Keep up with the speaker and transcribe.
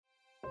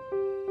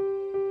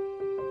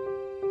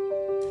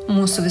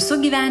Mūsų visų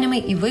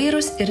gyvenimai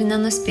įvairūs ir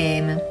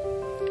nenuspėjami.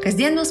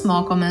 Kasdien mes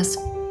mokomės,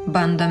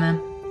 bandome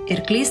ir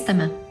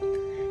klystame.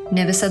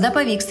 Ne visada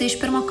pavyksta iš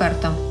pirmo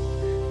karto.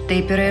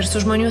 Taip yra ir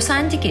su žmonių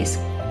santykiais.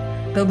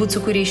 Galbūt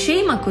sukūrei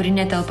šeimą, kuri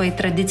netelpa į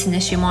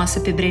tradicinę šeimos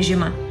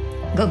apibrėžimą.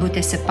 Galbūt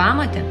esi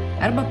pamotė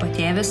arba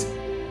patėvis.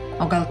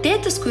 O gal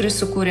tėtis, kuris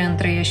sukūrė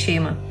antrąją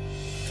šeimą.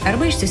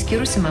 Arba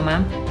išsiskyrusi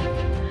mama.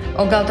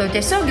 O gal tau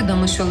tiesiog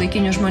įdomus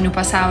šiuolaikinių žmonių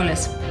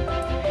pasaulis.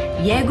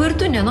 Jeigu ir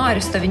tu nenori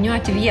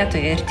stoviniuoti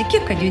vietoje ir tiki,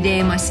 kad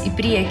judėjimas į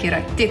priekį yra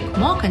tik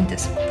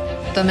mokantis,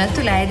 tuomet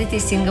tu leidi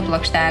teisingą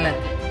plokštelę.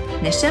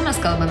 Nes čia mes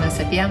kalbamės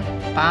apie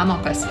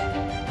pamokas.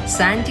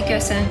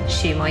 Santykiuose,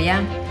 šeimoje,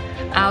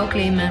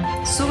 auklėjime,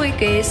 su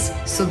vaikais,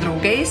 su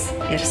draugais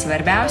ir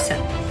svarbiausia,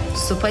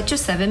 su pačiu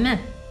savimi.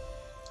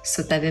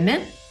 Su tavimi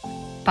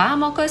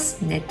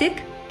pamokos ne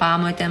tik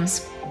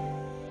pamotėms.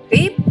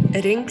 Kaip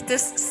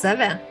rinktis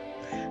save?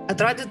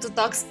 Atrodytų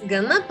toks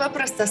gana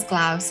paprastas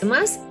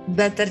klausimas,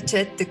 bet ar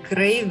čia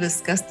tikrai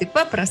viskas taip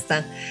paprasta?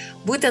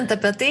 Būtent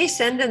apie tai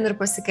šiandien ir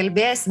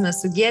pasikalbėsime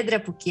su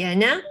Giedre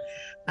Pukiene,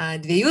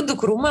 2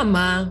 dukrų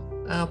mama,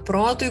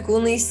 Protui,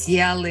 kūnai,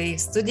 sielai,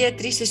 Studija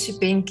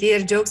 365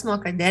 ir Džiaugsmo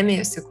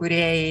akademijos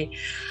įkūrėjai,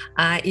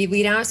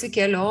 įvairiausių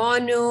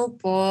kelionių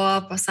po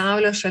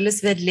pasaulio šalis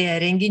vedlė,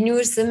 renginių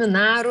ir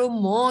seminarų,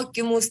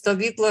 mokymų,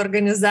 stovyklų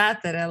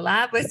organizatorė.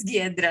 Labas,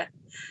 Giedre.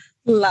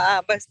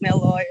 Labas,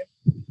 mieloji.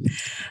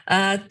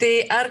 Tai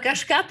ar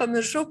kažką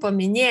pamiršau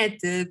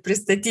paminėti,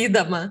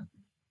 pristatydama?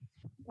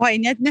 Oi,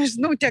 net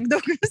nežinau, tiek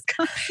daug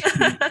visko.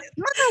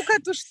 Manau,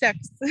 kad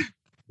užteks.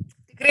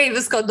 Tikrai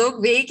visko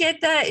daug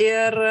veikiate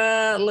ir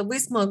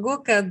labai smagu,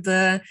 kad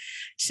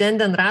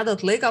šiandien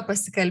radot laiko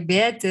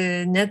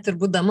pasikalbėti, net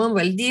ir būdama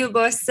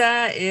valdybose,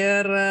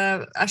 ir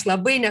aš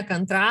labai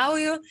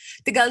nekantrauju,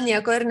 tai gal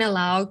nieko ir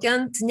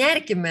nelaukiant,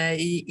 nerkime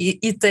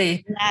į tai.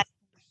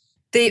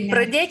 Tai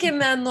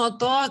pradėkime nuo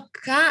to,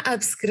 ką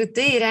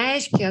apskritai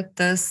reiškia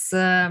tas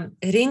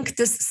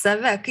rinktis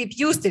save, kaip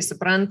jūs tai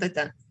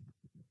suprantate?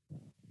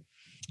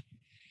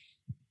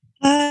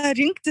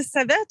 Rinkti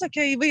save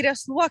tokia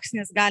įvairias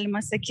sluoksnis,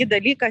 galima sakyti,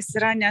 dalykas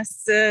yra, nes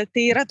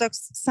tai yra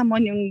toks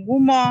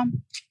sąmoningumo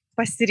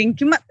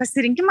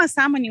pasirinkimas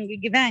sąmoningai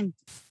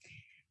gyventi.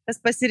 Tas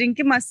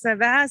pasirinkimas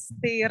savęs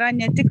tai yra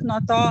ne tik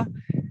nuo to,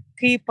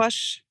 kaip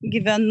aš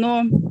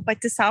gyvenu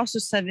pati savo su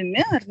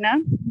savimi, ar ne,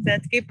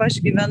 bet kaip aš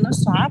gyvenu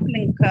su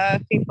aplinka,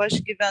 kaip aš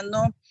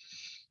gyvenu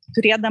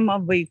turėdama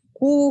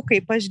vaikų,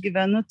 kaip aš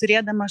gyvenu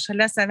turėdama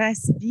šalia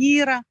savęs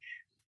vyrą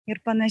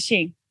ir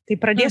panašiai. Tai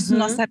pradėsiu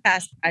nuo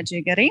savęs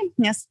pradžiai, gerai?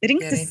 Nes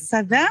rinktis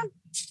save,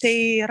 tai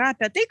yra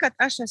apie tai, kad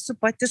aš esu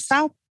pati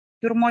savo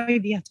pirmoje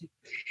vietoje.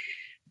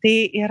 Tai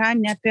yra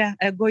ne apie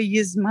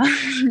egoizmą,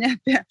 ne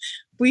apie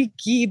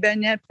puikybę,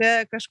 ne apie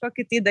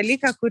kažkokį tai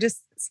dalyką,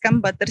 kuris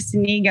skamba tarsi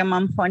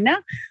neigiamam fone,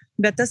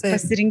 bet tas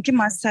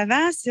pasirinkimas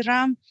savęs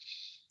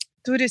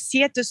turi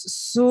sietis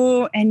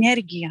su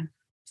energija.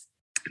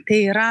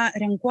 Tai yra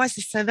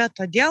renkuosi save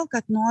todėl,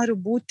 kad noriu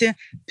būti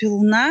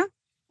pilna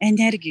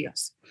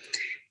energijos.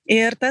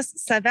 Ir tas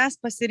savęs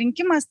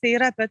pasirinkimas tai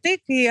yra apie tai,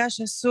 kai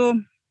aš esu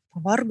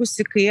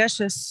pavargusi, kai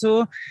aš esu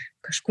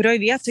kažkurioje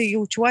vietoje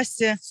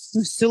jaučiuosi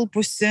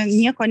nusilpusi,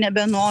 nieko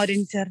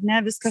nebenorinti, ar ne,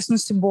 viskas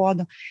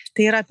nusibodo.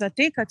 Tai yra apie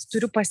tai, kad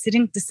turiu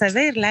pasirinkti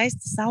save ir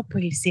leisti savo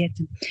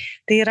pailsėti.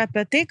 Tai yra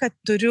apie tai, kad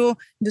turiu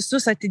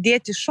visus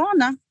atidėti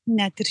šoną,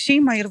 net ir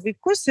šeimą ir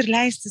vaikus, ir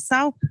leisti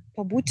savo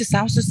pabūti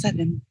savo su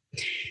savimi.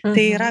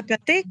 Tai yra apie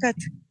tai, kad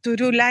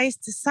turiu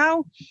leisti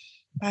savo,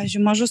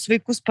 pavyzdžiui, mažus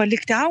vaikus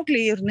palikti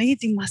auklei ir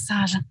nueiti į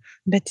masažą.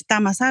 Bet į tą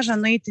masažą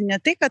nueiti ne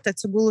tai, kad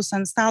atsigulus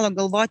ant stalo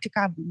galvoti,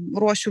 ką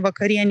ruošiu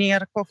vakarienį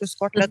ar kokius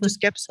kotletus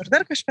kepsiu ar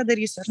dar kažką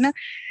darysiu, ar ne,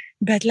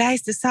 bet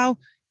leisti savo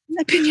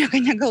apie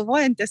nieką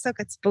negalvojant,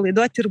 tiesiog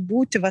atsipalaiduoti ir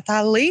būti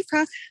tą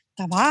laiką,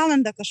 tą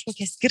valandą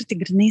kažkokią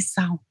skirti grynai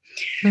savo.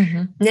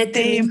 Net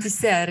tai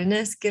mintise, ar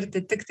ne,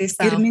 skirti tik tai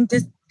savo.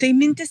 Ir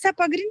mintise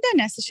pagrindė,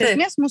 nes iš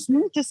esmės mūsų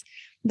mintis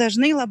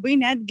dažnai labai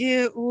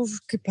netgi,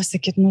 kaip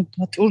pasakyti,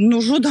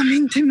 nužudo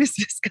mintimis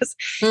viskas.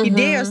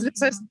 Idėjos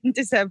visos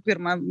mintise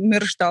pirmą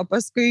miršta, o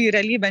paskui į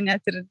realybę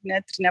net ir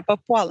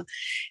nepapuola.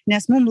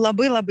 Nes mums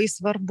labai labai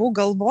svarbu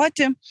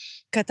galvoti,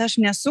 kad aš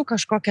nesu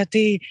kažkokia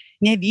tai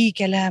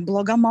nevykėlė,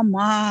 bloga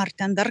mama, ar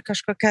ten dar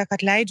kažkokia,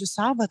 kad leidžiu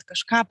savo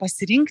kažką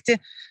pasirinkti,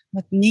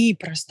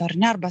 neįprasto, ar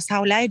ne, arba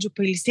savo leidžiu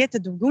pailsėti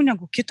daugiau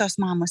negu kitos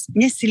mamos,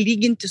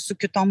 nesilyginti su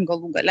kitom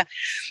galų gale.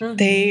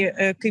 Tai,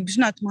 kaip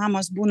žinot,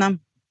 mamos būna,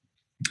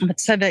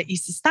 save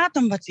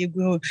įsistatom,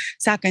 jeigu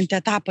sekantį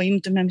etapą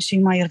imtumėm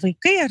šeimą ir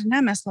vaikai, ar ne,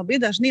 mes labai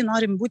dažnai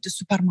norim būti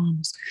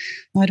supermamos.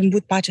 Norim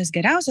būti pačios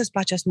geriausios,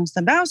 pačios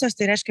nuostabiausios,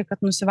 tai reiškia,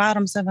 kad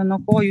nusivarom save nuo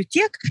kojų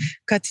tiek,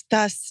 kad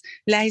tas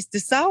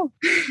leisti savo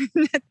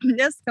net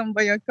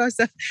neskamba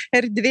jokiose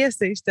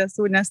erdvėse iš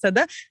tiesų, nes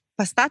tada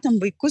pastatom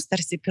vaikus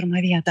tarsi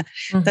pirmą vietą.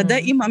 Tada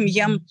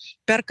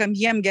perkam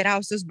jiem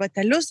geriausius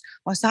batelius,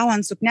 o savo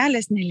ant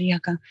suknelės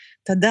nelieka.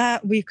 Tada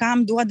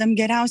vaikam duodam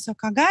geriausio,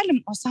 ką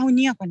galim, o savo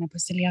nieko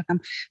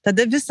nepasiliekam.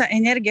 Tada visą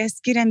energiją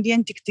skiriam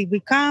vien tik tai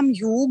vaikam,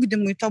 jų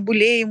ugdymui,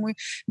 tobulėjimui,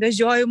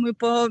 vežiojimui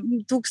po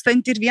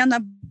 1001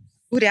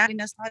 realiai,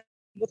 nes nori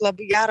būti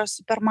labai geros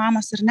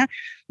supermamos ir ne,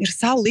 ir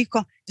savo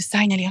laiko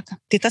visai nelieka.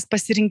 Tai tas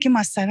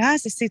pasirinkimas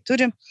savęs, jisai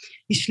turi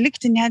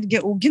išlikti netgi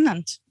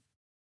auginant,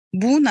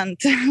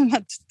 būnant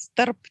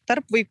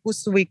tarp vaikų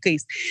su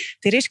vaikais.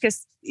 Tai reiškia,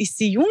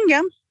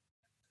 įsijungia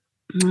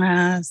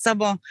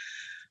savo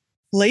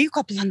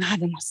laiko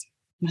planavimas.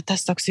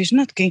 Tas toks,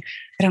 žinot, kai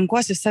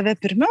renkuosi save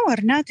pirmiau,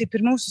 ar ne, tai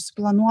pirmiau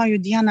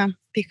susiplanuoju dieną,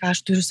 tai ką aš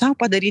turiu savo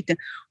padaryti,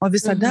 o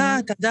visada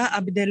tada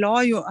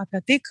apdėlioju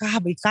apie tai, ką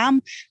vaikam,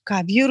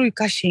 ką vyrui,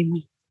 ką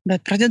šeimai.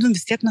 Bet pradedu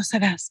vis tiek nuo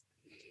savęs.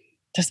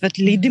 Tas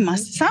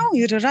leidimas savo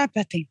ir yra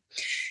apie tai.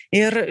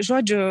 Ir,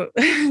 žodžiu,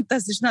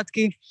 tas, žinot,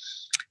 kai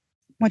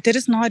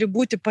moteris nori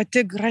būti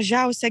pati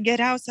gražiausia,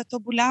 geriausia,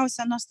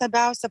 tobuliausia,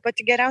 nuostabiausia,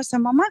 pati geriausia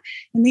mama,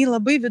 jinai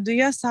labai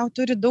viduje savo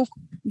turi daug,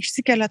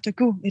 išsikelia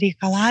tokių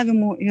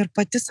reikalavimų ir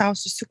pati savo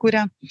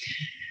susikuria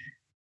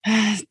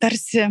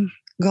tarsi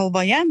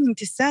galvoje,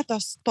 mintise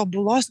tos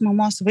tobulos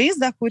mamos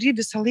vaizdą, kurį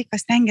visą laiką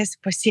stengiasi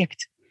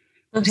pasiekti.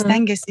 Ir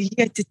stengiasi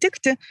jį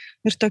atitikti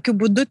ir tokiu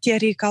būdu tie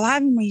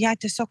reikalavimai ją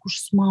tiesiog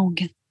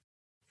užsmaugia.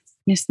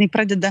 Nes jinai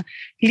pradeda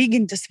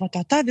lygintis,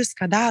 ta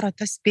viską daro,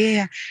 ta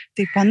spėja,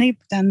 tai panaip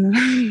ten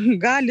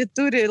gali,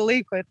 turi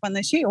laiko ir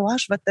panašiai, o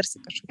aš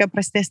tarsi kažkokia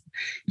prastesnė.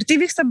 Ir tai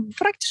vyksta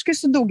praktiškai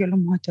su daugeliu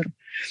moterų.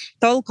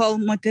 Tol, kol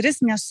moteris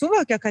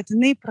nesuvokia, kad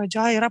jinai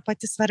pradžioje yra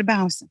pati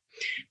svarbiausia.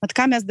 Bet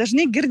ką mes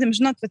dažnai girdim,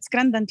 žinot,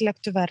 skrendant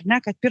lėktuve, ar ne,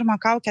 kad pirmą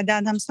kaukę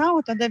dedam savo,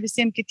 tada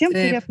visiems kitiems,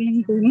 kurie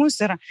aplinkui mus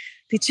yra.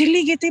 Tai čia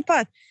lygiai taip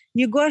pat.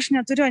 Jeigu aš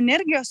neturiu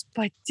energijos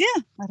pati,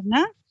 ar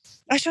ne,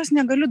 aš jos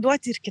negaliu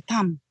duoti ir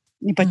kitam.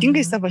 Ypatingai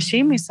savo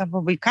šeimai,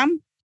 savo vaikam.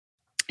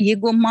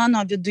 Jeigu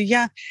mano viduje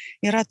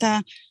yra ta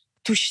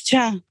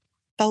tuščia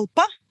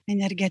talpa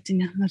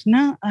energetinė, ar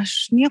ne,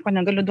 aš nieko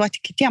negaliu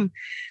duoti kitiem.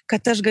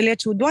 Kad aš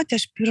galėčiau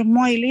duoti, aš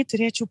pirmoje eilėje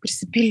turėčiau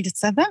prisipildyti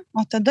save,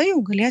 o tada jau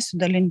galėsiu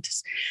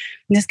dalintis.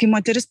 Nes kai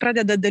moteris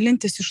pradeda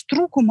dalintis iš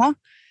trūkumo,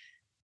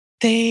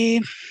 tai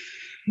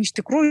iš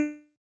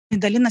tikrųjų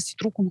dalinasi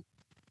trūkumu.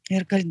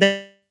 Ir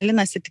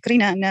dalinasi tikrai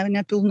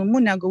ne pilnumu,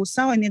 ne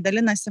gausa, o jinai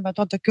dalinasi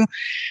to tokiu.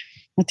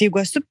 Tai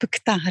jeigu esu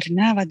pikta, ar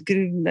ne,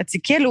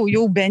 atsikėliau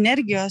jau be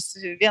energijos,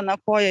 vieną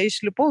koją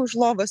išlipau iš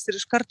lovos ir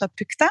iš karto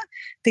pikta,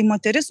 tai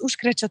moteris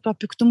užkrečia tuo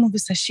piktumu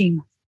visą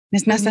šeimą.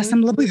 Nes mes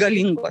esam labai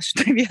galingos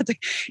šitoje vietoje.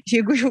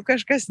 Jeigu jau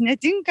kažkas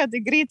netinka,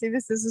 tai greitai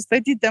visi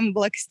sustatyti ant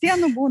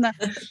blakstienų būna,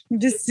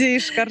 visi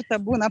iš karto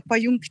būna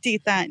pajungti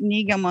į tą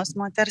neigiamos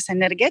moters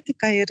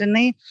energetiką ir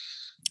jinai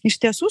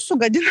iš tiesų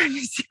sugadina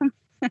visiems.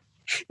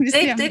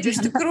 Taip, iš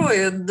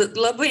tikrųjų,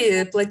 labai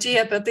plačiai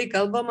apie tai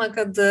kalbama,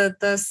 kad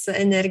tas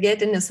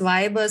energetinis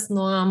vaibas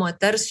nuo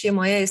moters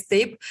šeimoje jis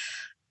taip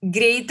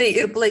greitai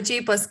ir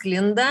plačiai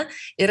pasklinda.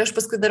 Ir aš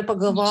paskui dar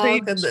pagalvojau,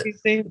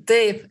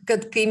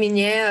 kad kai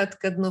minėjot,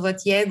 kad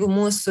jeigu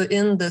mūsų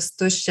indas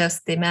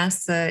tuščias, tai mes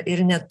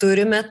ir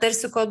neturime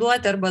tarsi ko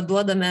duoti arba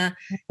duodame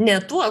ne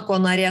tuo, ko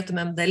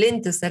norėtumėm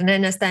dalintis, ar ne,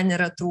 nes ten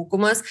yra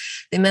trūkumas,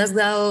 tai mes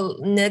gal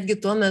netgi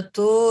tuo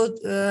metu,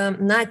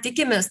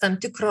 tikimės tam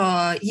tikro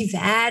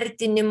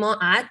įvertinimo,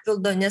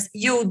 atpildo, nes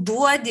jau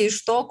duodi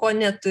iš to, ko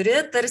neturi,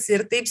 tarsi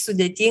ir taip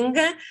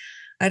sudėtinga.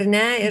 Ar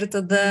ne? Ir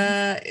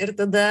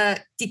tada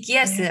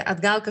tikiesi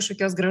atgal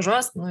kažkokios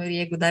gražos, ir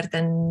jeigu dar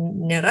ten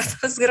nėra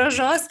tos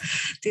gražos,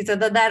 tai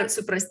tada dar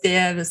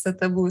suprastėja visa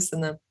ta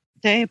būsena.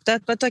 Taip,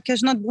 tokia,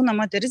 žinot, būna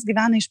moteris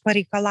gyvena iš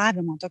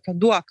pareikalavimo, tokio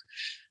duok.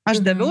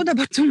 Aš daviau,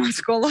 dabar tu man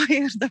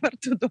skoloji ir dabar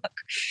tu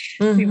duok.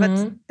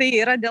 Tai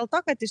yra dėl to,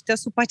 kad iš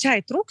tiesų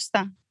pačiai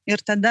trūksta. Ir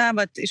tada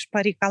iš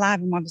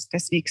pareikalavimo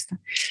viskas vyksta.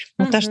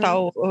 Aš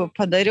tau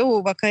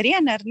padariau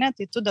vakarienę, ar ne,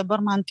 tai tu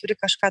dabar man turi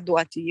kažką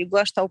duoti. Jeigu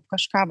aš tau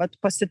kažką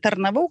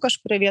pasitarnavau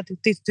kažkurioje vietoje,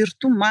 tai ir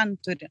tu man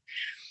turi.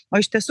 O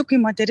iš tiesų,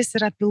 kai moteris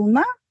yra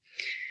pilna,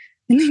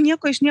 jinai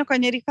nieko iš nieko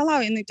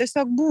nereikalauja, jinai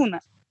tiesiog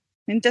būna.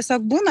 Jinai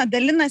tiesiog būna,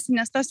 dalinasi,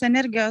 nes tos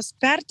energijos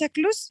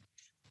perteklius,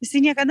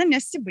 jisai niekada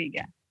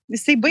nesibaigia.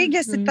 Jisai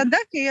baigėsi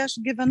tada, kai aš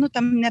gyvenu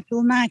tam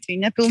nepilnatvėj,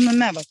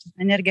 nepilnume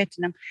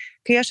energetiniam.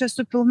 Kai aš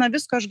esu pilna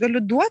visko, aš galiu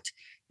duoti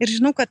ir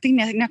žinau, kad tai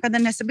niekada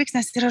nesibaigs,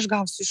 nes ir aš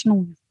gausiu iš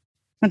naujo.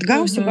 Bet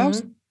gausiu.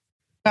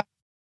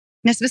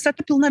 Nes visa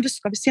ta pilna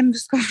visko, visiems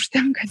visko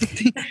užtenka.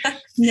 Tai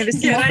ne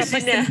visi moka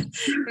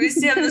pasiimti.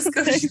 Visiems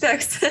visko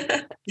užteks.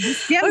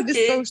 Visiems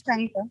visko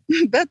užtenka.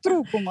 Be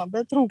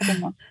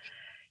trūkumo.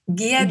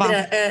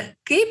 Giedre,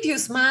 kaip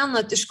jūs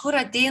manot, iš kur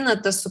ateina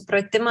tas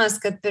supratimas,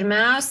 kad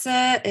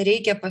pirmiausia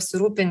reikia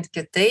pasirūpinti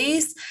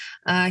kitais,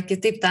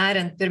 kitaip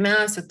tariant,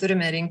 pirmiausia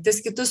turime rinktis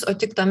kitus, o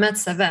tik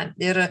tuomet save.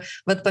 Ir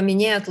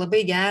paminėjot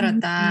labai gerą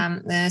tą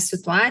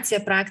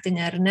situaciją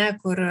praktinę, ar ne,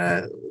 kur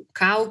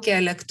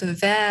kaukė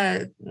lėktuve,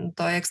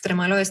 toje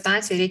ekstremalioje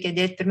situacijoje reikia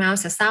dėti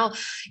pirmiausia savo.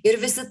 Ir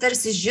visi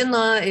tarsi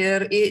žino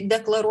ir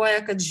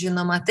deklaruoja, kad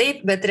žinoma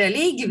taip, bet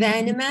realiai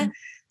gyvenime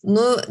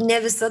ne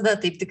visada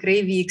taip tikrai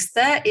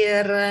vyksta.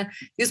 Ir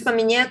jūs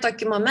paminėjote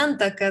tokį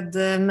momentą, kad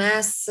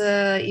mes,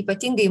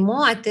 ypatingai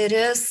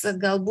moteris,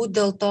 galbūt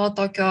dėl to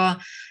tokio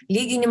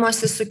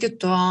lyginimosi su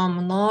kitom,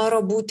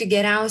 noro būti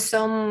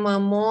geriausiom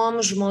mamom,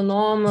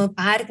 žmonom,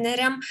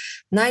 partneriam,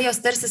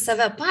 jos tarsi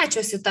save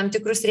pačios į tam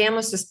tikrus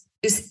rėmus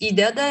jis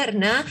įdeda, ar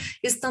ne,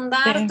 į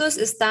standartus,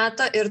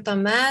 įstato ir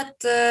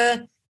tuomet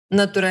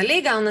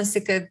natūraliai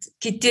gaunasi, kad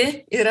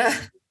kiti yra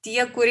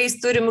tie, kuriais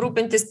turim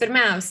rūpintis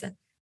pirmiausia.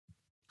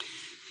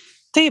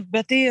 Taip,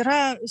 bet tai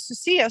yra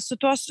susijęs su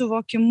tuo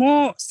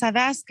suvokimu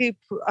savęs kaip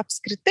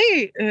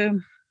apskritai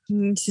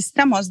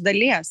sistemos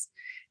dalies.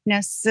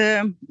 Nes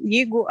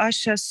jeigu aš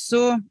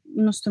esu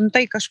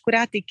nustumta į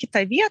kažkurią tai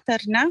kitą vietą,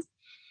 ar ne,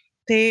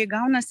 tai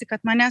gaunasi,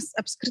 kad manęs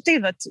apskritai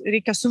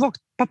reikia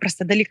suvokti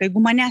paprastą dalyką.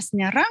 Jeigu manęs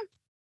nėra,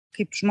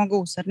 kaip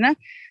žmogaus, ar ne,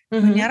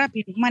 nėra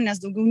aplink manęs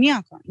daugiau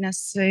nieko.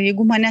 Nes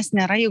jeigu manęs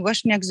nėra, jeigu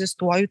aš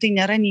neegzistuoju, tai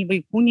nėra nei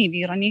vaikų, nei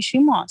vyro, nei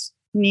šeimos,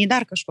 nei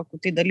dar kažkokių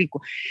tai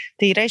dalykų.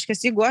 Tai reiškia,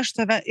 jeigu aš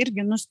tave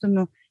irgi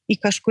nustumiu į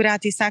kažkurią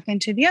tai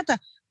sekančią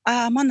vietą,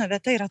 mano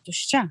vieta yra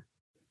tuščia.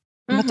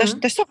 Bet aš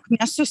tiesiog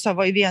nesu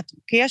savoje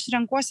vietoje. Kai aš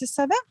renkuosi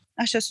save,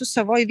 aš esu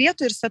savoje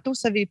vietoje ir statau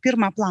save į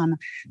pirmą planą.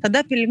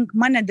 Tada aplink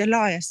mane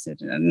dėliojasi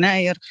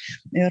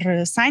ir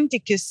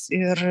santykis,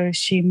 ir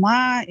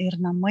šeima, ir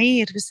namai,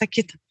 ir visa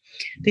kita.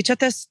 Tai čia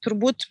tas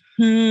turbūt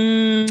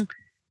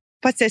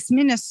pats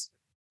esminis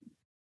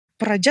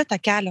pradžia tą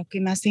kelio, kai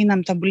mes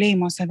einam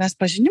tobulėjimo savęs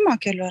pažinimo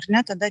keliu, ar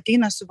ne, tada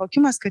ateina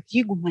suvokimas, kad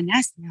jeigu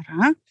manęs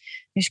nėra,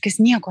 reiškia,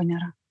 nieko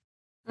nėra.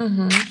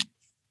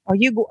 O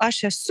jeigu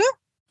aš esu,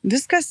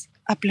 viskas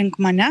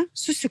aplink mane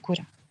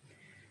susikūrė.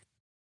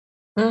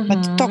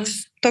 Bet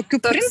tokiu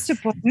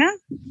principu, ne,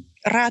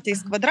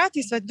 ratais,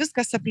 kvadratais,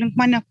 viskas aplink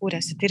mane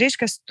kūrėsi. Tai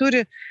reiškia,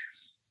 turi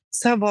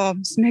savo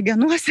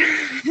smegenyse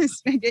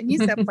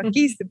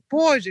pakeisti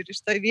požiūrį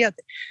šitoj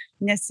vietai.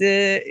 Nes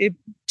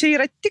čia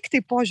yra tik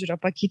tai požiūrio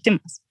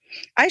pakeitimas.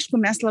 Aišku,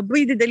 mes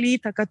labai didelį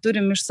įtaką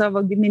turim iš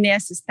savo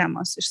giminės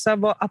sistemos, iš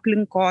savo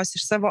aplinkos,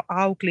 iš savo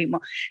auklėjimo,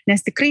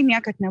 nes tikrai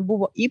niekad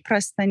nebuvo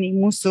įprasta nei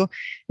mūsų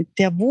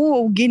tėvų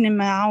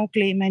auginime,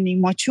 auklėjime, nei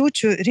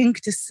močiučių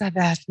rinktis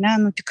save,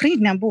 ne, tikrai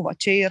nebuvo.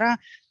 Čia yra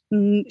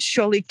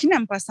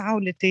šiuolaikiniam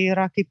pasaulyje, tai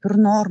yra kaip ir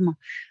norma.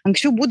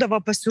 Anksčiau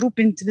būdavo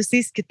pasirūpinti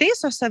visais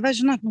kitais, o save,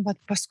 žinot,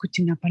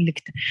 paskutinę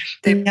palikti.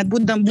 Tai net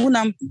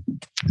būnam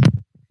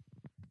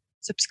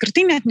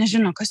apskritai net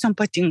nežino, kas jom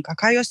patinka,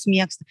 ką jos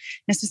mėgsta.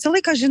 Nes visą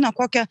laiką žino,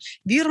 kokią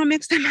vyro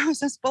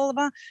mėgstamiausią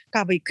spalvą,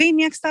 ką vaikai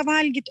mėgsta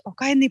valgyti, o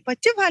ką jinai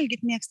pati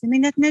valgyti mėgsta,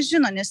 jinai net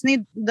nežino, nes jinai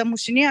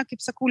damušinėja,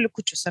 kaip sakau,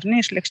 likučius, ar ne,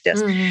 iš lėkštės.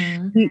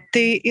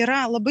 Tai yra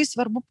labai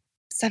svarbu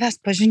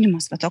savęs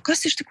pažinimas, bet o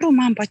kas iš tikrųjų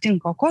man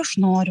patinka, o ko aš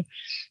noriu,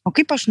 o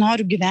kaip aš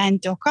noriu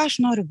gyventi, o ką aš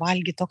noriu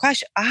valgyti, o ką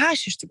aš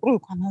iš tikrųjų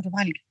ko noriu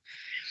valgyti.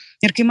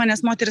 Ir kai manęs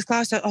moteris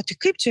klausia, o tai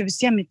kaip čia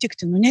visiems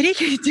įtikti?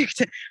 Nereikia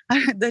įtikti.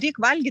 Daryk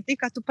valgyti tai,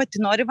 ką tu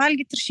pati nori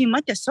valgyti ir šeima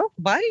tiesiog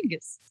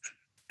valgys.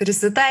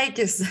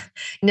 Prisitaikys,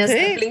 nes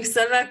aplink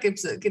save,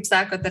 kaip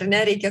sakot, ar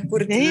ne, reikia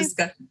kurti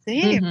viską.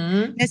 Taip,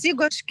 nes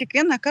jeigu aš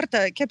kiekvieną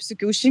kartą kepsiu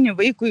kiaušinį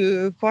vaikui,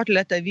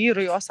 kotletą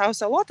vyrui, o savo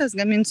salotas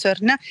gaminsiu,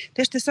 ar ne,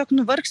 tai aš tiesiog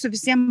nuvargsiu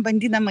visiems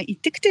bandydama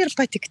įtikti ir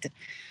patikti.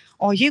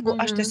 O jeigu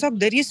aš tiesiog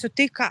darysiu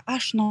tai, ką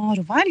aš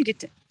noriu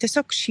valgyti,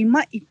 tiesiog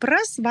šeima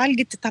įpras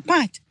valgyti tą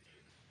patį.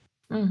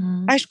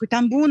 Aišku,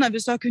 ten būna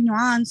visokių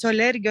niuansų,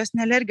 alergijos,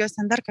 nealergijos,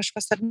 ten dar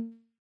kažkas, ar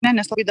ne,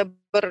 nes labai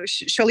dabar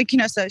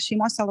šiuolaikiniuose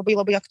šeimose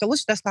labai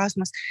aktualus šitas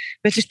klausimas,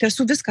 bet iš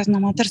tiesų viskas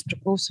nuo moters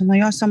priklauso, nuo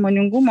jo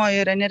sąmoningumo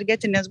ir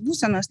energetinės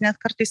būsenos, net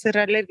kartais ir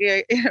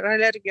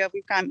alergija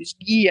vaikams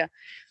išgyja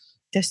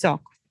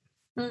tiesiog.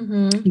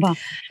 Va.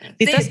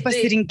 Tai tas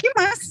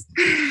pasirinkimas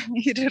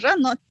ir yra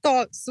nuo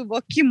to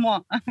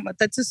suvokimo,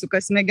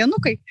 atsisuka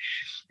smegenukai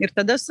ir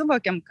tada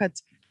suvokiam, kad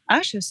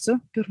aš esu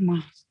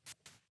pirma.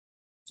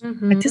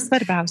 Pati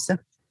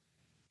svarbiausia.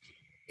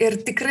 Ir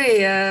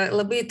tikrai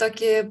labai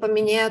tokį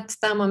paminėjot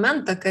tą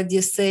momentą, kad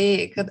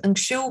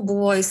anksčiau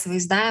buvo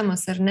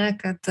įsivaizdavimas, ar ne,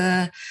 kad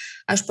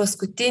aš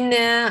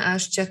paskutinė,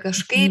 aš čia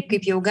kažkaip,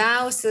 kaip jau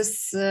gausis,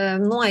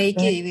 nuo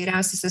iki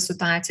įvairiausiose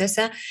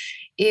situacijose.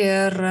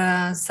 Ir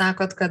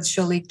sakot, kad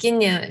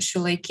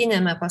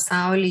šiuolaikinėme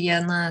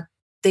pasaulyje,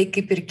 tai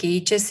kaip ir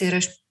keičiasi ir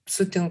aš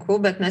sutinku,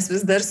 bet mes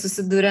vis dar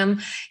susiduriam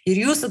ir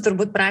jūsų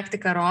turbūt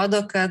praktika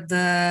rodo, kad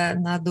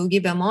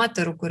daugybė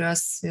moterų,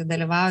 kurios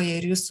dalyvauja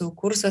ir jūsų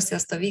kursuose,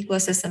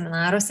 stovyklose,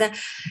 seminaruose,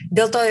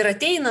 dėl to ir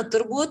ateina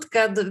turbūt,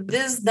 kad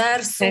vis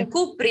dar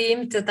sunku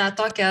priimti tą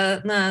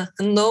tokią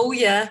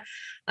naują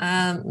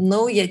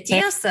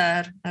tiesą,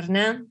 ar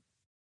ne?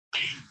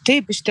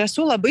 Taip, iš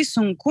tiesų labai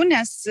sunku,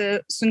 nes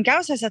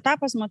sunkiausias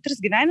etapas moters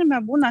gyvenime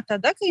būna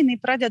tada, kai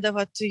jinai pradeda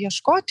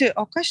ieškoti,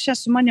 o kas čia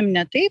su manim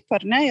ne taip,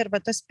 ar ne, ir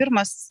tas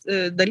pirmas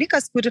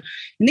dalykas, kur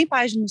jinai,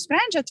 pavyzdžiui,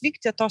 nusprendžia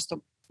atvykti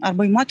atostogų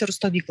arba į moterų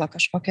stovyklą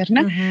kažkokią, ar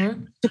ne,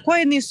 su kuo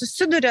jinai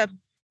susiduria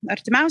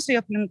artimiausioje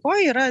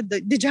aplinkoje yra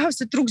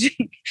didžiausi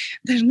trukdžiai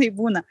dažnai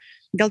būna.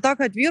 Dėl to,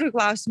 kad vyrui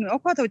klausimai, o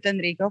ko tau ten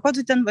reikia, o ko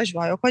tu ten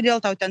važiuoji, o kodėl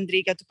tau ten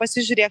reikia, tu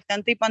pasižiūrėk, ten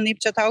taip anaip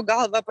čia tau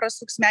galva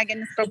prasuks,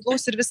 smegenis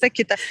praplaus ir visa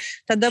kita.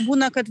 Tada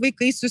būna, kad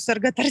vaikai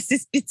susirga tarsi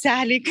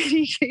specialiai, kai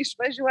reikia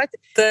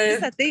išvažiuoti.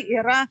 Visa tai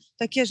yra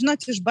tokie,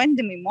 žinot,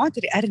 išbandymai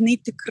moteriai, ar jinai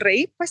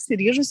tikrai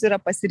pasiryžus yra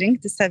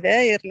pasirinkti save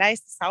ir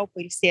leisti savo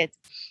pailsėti.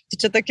 Tai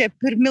čia tokie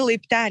pirmi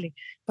laipteliai.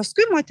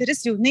 Paskui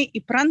moteris jau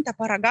įpranta,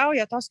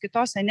 paragauja tos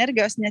kitos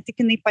energijos, ne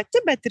tik jinai pati,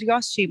 bet ir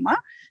jos šeima,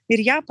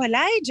 ir ją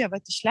paleidžia,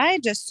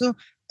 išleidžia su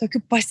tokiu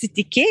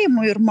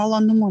pasitikėjimu ir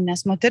malonumu,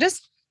 nes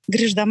moteris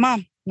grįždama,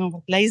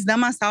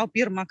 leisdama savo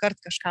pirmą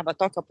kartą kažką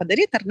tokio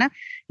padaryti, ar ne,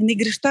 jinai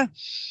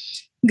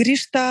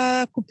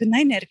grįžta kupina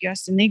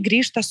energijos, jinai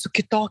grįžta su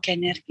kitokia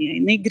energija,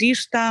 jinai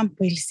grįžta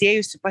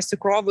pailsėjusi,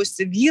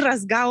 pasikrovusi,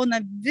 vyras gauna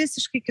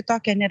visiškai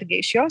kitokią energiją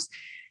iš jos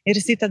ir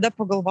jisai tada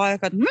pagalvoja,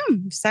 kad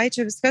visai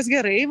čia viskas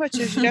gerai, va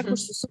čia žiūrėk,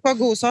 užsisuko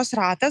gausos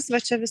ratas, va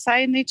čia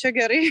visai jinai čia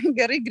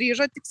gerai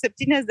grįžo, tik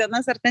 7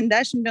 dienas ar ten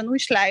 10 dienų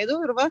išleidau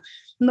ir va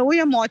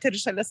naują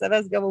moterį šalia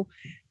savęs gavau.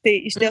 Tai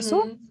iš tiesų,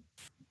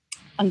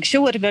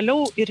 anksčiau ir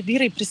vėliau ir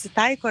vyrai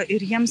prisitaiko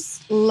ir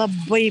jiems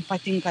labai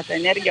patinka ta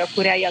energija,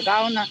 kurią jie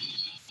gauna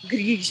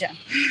grįžę,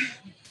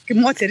 kai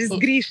moteris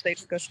grįžta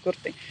iš kažkur.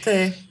 Taip.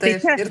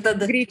 Ir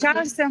tada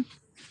greičiausia,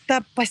 ta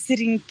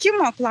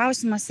pasirinkimo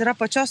klausimas yra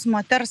pačios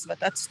moters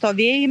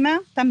atstovėjime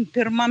tam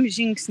pirmam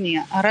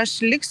žingsnyje. Ar aš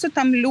liksiu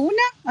tam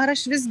liūne, ar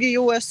aš visgi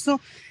jau esu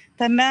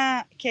tame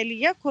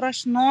kelyje, kur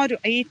aš noriu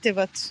eiti,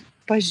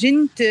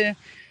 pažinti,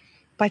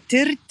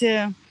 patirti,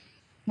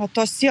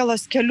 tos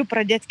sielos keliu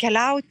pradėti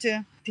keliauti.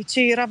 Tai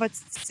čia yra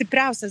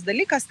stipriausias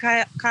dalykas,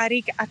 ką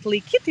reikia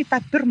atlaikyti, tą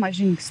pirmą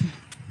žingsnį.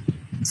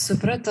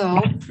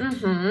 Supratau.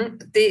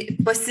 Tai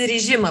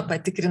pasiryžimą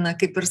patikrina,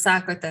 kaip ir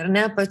sakote, ar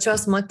ne,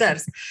 pačios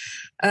moters.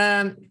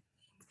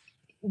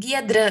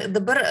 Giedre,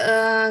 dabar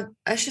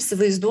aš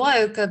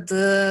įsivaizduoju, kad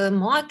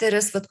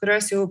moteris,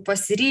 kurios jau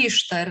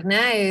pasiryžta, ar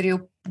ne, ir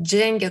jau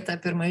žengia tą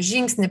pirmą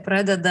žingsnį,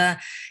 pradeda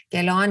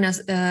kelionę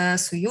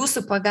su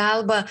jūsų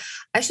pagalba.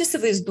 Aš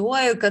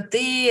įsivaizduoju, kad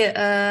tai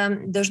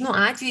dažnu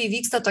atveju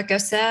vyksta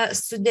tokiose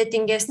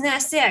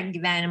sudėtingesnėse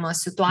gyvenimo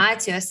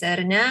situacijose,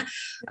 ar ne,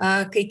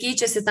 kai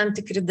keičiasi tam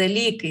tikri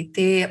dalykai.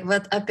 Tai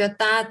apie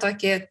tą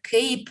tokį,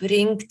 kaip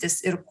rinktis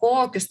ir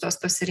kokius tos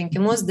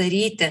pasirinkimus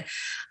daryti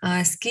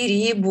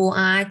skyrybų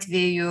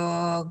atveju,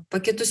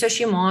 pakitusio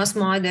šeimos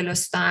modelio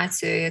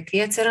situacijoje,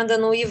 kai atsiranda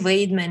nauji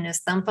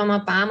vaidmenys, tampama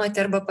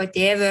pamatė arba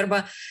patėvė,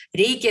 arba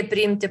reikia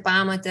priimti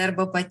pamatę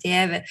arba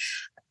patėvį.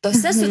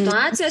 Tose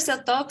situacijose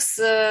toks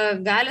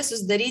gali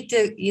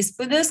susidaryti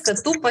įspūdis, kad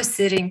tų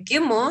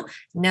pasirinkimų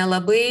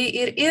nelabai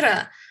ir yra,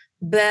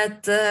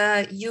 bet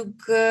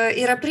juk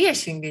yra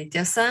priešingai,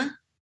 tiesa?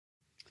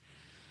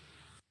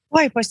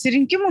 Oi,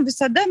 pasirinkimų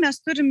visada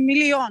mes turim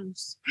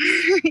milijonus.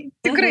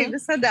 Tikrai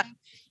visada.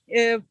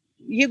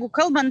 Jeigu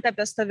kalbant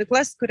apie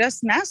stovyklas, kurias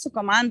mes su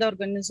komanda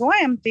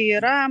organizuojam, tai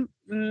yra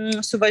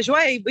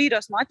suvažiuoja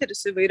įvairios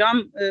moteris su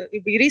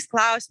įvairiais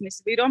klausimais,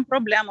 įvairiom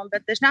problemom,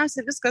 bet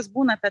dažniausiai viskas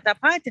būna apie tą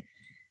patį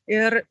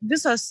ir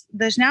visos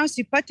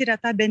dažniausiai patiria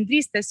tą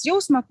bendrystės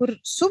jausmą, kur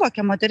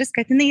suvokia moteris,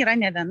 kad jinai yra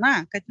ne viena,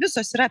 kad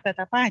visos yra apie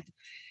tą patį.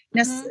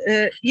 Nes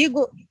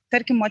jeigu,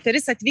 tarkim,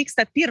 moteris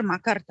atvyksta pirmą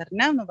kartą, ar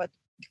ne,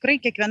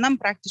 tikrai kiekvienam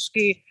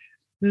praktiškai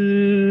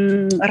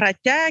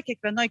rate,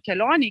 kiekvienoj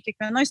kelionėj,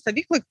 kiekvienoj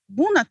stovykloj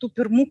būna tų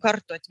pirmų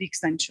kartų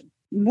atvykstančių.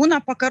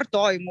 Būna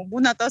pakartojimų,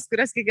 būna tos,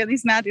 kurias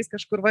kiekvienais metais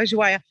kažkur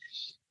važiuoja.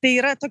 Tai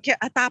yra tokie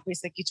etapai,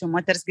 sakyčiau,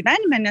 moters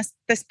gyvenime, nes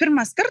tas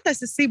pirmas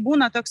kartas jisai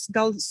būna toks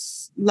gal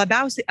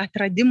labiausiai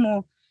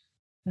atradimų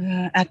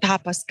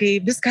etapas, kai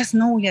viskas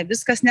nauja,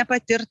 viskas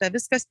nepatirta,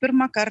 viskas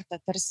pirmą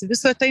kartą, tarsi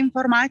viso ta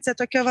informacija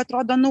tokia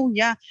atrodo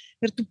nauja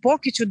ir tų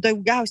pokyčių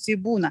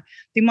daugiausiai būna.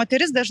 Tai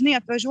moteris dažnai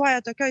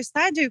atvažiuoja tokioj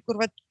stadijoj,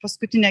 kur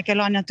paskutinę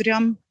kelionę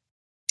turėjom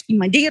į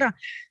Madeirą,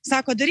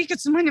 sako, darykit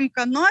su manim,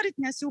 ką norit,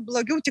 nes jau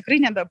blogiau tikrai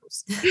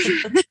nebebus.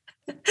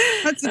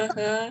 Su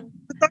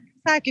tokiu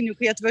sakiniu,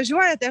 kai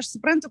atvažiuoja, tai aš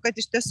suprantu, kad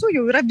iš tiesų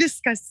jau yra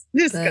viskas.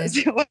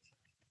 Jau.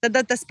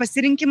 Tada tas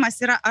pasirinkimas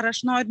yra, ar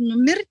aš noriu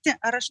numirti,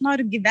 ar aš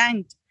noriu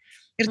gyventi.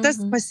 Ir tas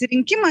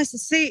pasirinkimas,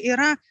 jisai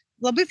yra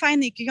labai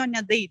fainai iki jo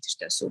nedaeiti iš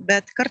tiesų,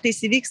 bet kartais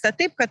įvyksta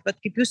taip, kad,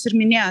 kaip jūs ir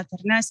minėjot,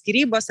 ar ne,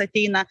 skyrybos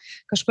ateina,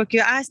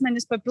 kažkokie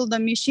asmenys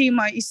papildomi į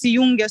šeimą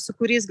įsijungia, su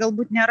kuriais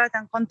galbūt nėra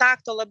ten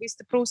kontakto labai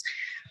stipraus.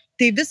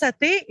 Tai visa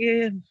tai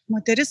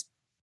moteris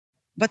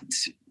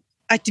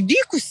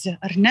atvykusi,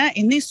 ar ne,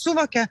 jinai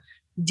suvokia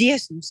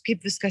dėsnius,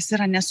 kaip viskas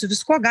yra, nes su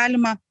viskuo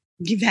galima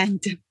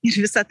gyventi. Ir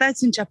visata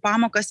atsiunčia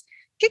pamokas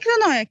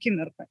kiekvienoje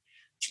akimirkoje.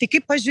 Tai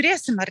kaip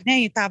pažiūrėsim, ar ne,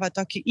 į tą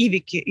tokį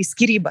įvykį, į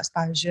skyrybas,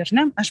 pavyzdžiui, ar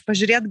ne? Aš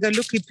pažiūrėt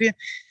galiu, kaip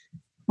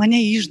mane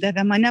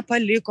išdavė, mane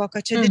paliko,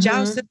 kad čia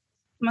didžiausias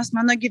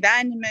mano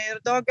gyvenime ir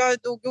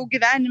daugiau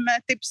gyvenime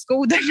taip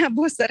skauda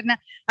nebus, ar ne?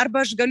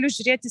 Arba aš galiu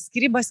žiūrėti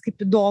skyrybas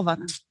kaip į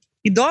dovaną.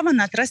 Į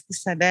dovaną atrasti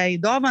save,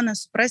 į dovaną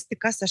suprasti,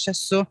 kas aš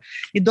esu,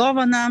 į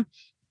dovaną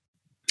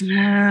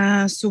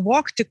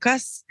suvokti,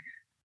 kas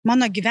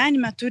mano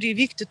gyvenime turi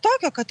įvykti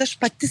tokio, kad aš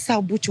pati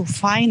savo būčiau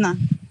faina,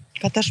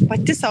 kad aš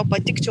pati savo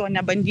patikčiau, o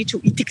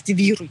nebandyčiau įtikti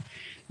vyrui.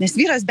 Nes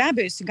vyras be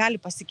abejo, jis gali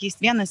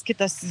pasikeisti vienas,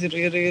 kitas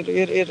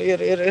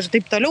ir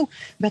taip toliau,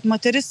 bet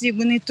moteris,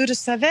 jeigu jinai turi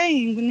save,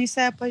 jeigu jinai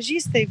save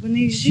pažįsta, jeigu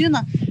jinai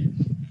žino,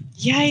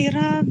 jai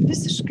yra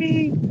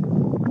visiškai,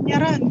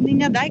 jinai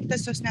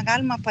nedaiktas, jos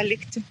negalima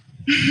palikti.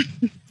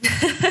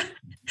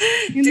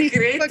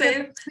 Tikrai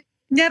taip.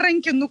 ne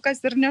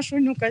rankinukas ir ne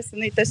šuniukas,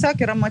 jinai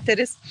tiesiog yra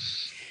moteris.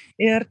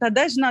 Ir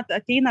tada, žinot,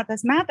 ateina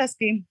tas metas,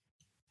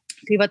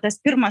 kai va tas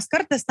pirmas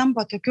kartas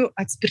tampa tokiu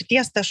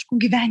atspirties tašku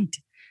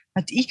gyventi.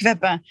 At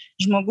įkvepia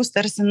žmogus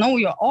tarsi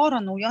naujo oro,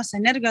 naujos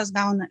energijos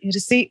gauna ir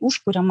jisai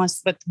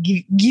užkuriamas,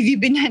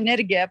 gyvybinė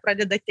energija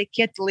pradeda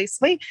tekėti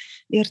laisvai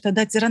ir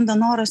tada atsiranda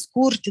noras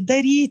kurti,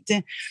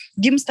 daryti,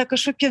 gimsta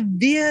kažkokie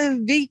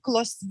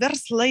veiklos,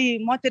 verslai,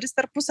 moteris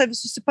tarpusavį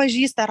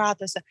susipažįsta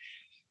ratuose.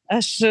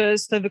 Aš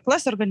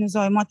stovyklas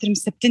organizuoju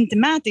moterims 7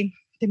 metai,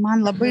 tai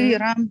man labai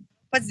yra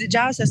pats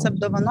didžiausias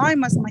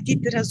apdovanojimas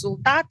matyti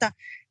rezultatą,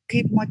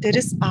 kaip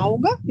moteris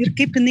auga ir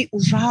kaip jinai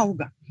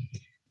užauga.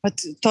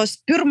 Tos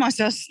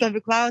pirmosios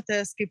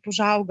stovyklautojas, kaip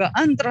užauga,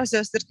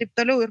 antrosios ir taip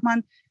toliau. Ir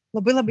man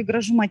labai labai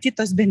gražu matyti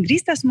tos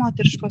bendrystės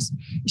moteriškos.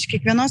 Iš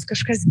kiekvienos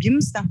kažkas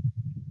gimsta,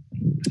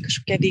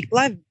 kažkokia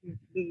veikla,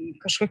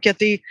 kažkokia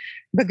tai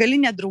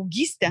begalinė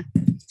draugystė.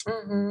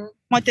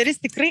 Moteris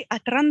tikrai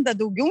atranda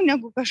daugiau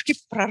negu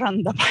kažkaip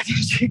praranda,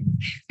 pavyzdžiui.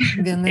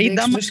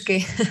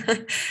 Vienareikšmiškai.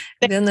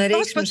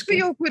 Tos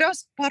paskui jau,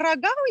 kurios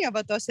paragauja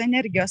tos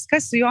energijos,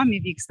 kas su jom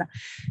įvyksta.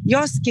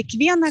 Jos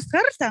kiekvieną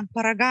kartą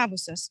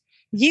paragavusios,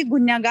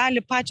 jeigu negali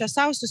pačią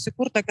savo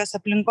susikurti tokios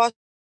aplinkos,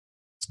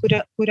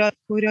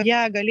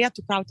 kurioje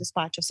galėtų krautis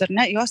pačios, ar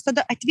ne, jos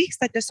tada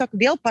atvyksta tiesiog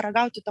vėl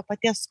paragauti to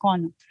paties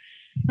skonio.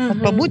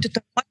 Pabūti to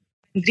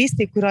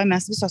bendrystėj, kurioje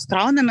mes visos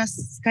kraunamės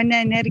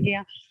skanę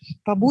energiją,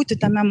 pabūti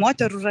tame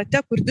moterų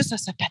rate, kur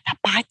visos apie tą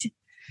patį,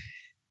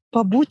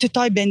 pabūti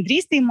toj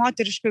bendrystėj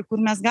moteriškai, kur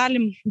mes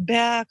galim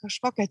be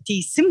kažkokio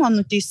teisimo,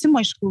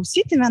 nuteisimo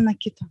išklausyti vieną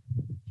kitą,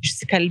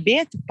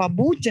 išsikalbėti,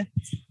 pabūti.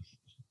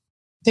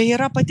 Tai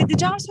yra pati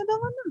didžiausia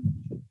dovana.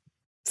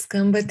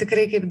 Skamba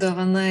tikrai kaip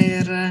dovana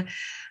ir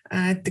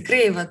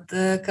tikrai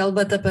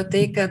kalbate apie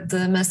tai, kad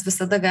mes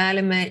visada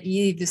galime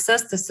į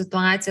visas tas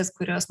situacijas,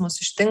 kurios mus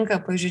ištinka,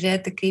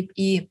 pažiūrėti kaip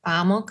į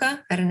pamoką,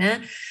 ar ne?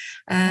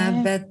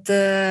 Bet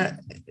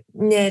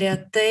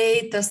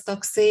neretai tas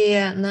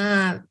toksai,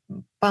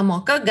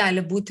 pamoka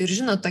gali būti ir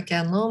žinot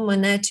tokia,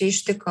 mane čia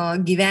ištiko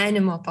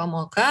gyvenimo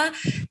pamoka,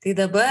 tai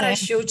dabar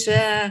aš jau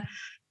čia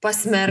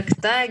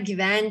pasmerkta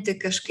gyventi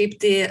kažkaip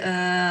tai,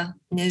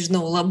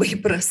 nežinau, labai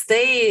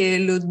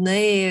prastai,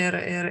 liūdnai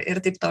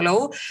ir taip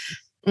toliau.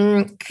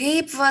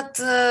 Kaip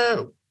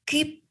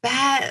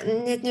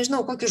net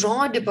nežinau, kokį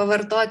žodį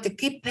pavartoti,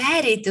 kaip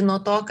pereiti nuo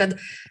to, kad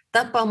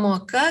ta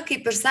pamoka,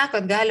 kaip ir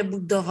sakot, gali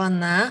būti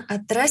dovana,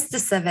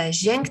 atrasti save,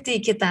 žengti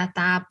į kitą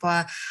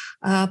etapą,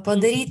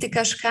 padaryti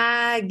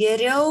kažką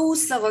geriau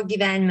savo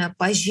gyvenime,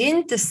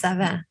 pažinti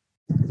save.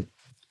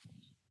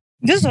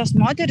 Visos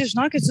moterys,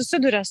 žinokit,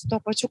 susiduria su tuo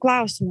pačiu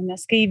klausimu,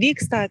 nes kai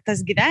įvyksta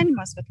tas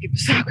gyvenimas, bet kaip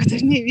jūs sakote,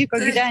 ar neįvyko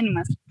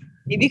gyvenimas,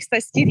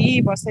 įvyksta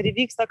skyrybos, ar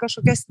įvyksta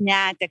kažkokios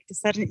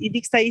netektis, ar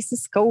įvyksta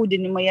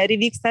įsiskaudinimai, ar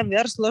įvyksta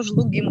verslo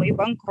žlugimai,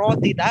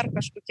 bankrotai, dar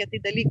kažkokie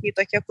tai dalykai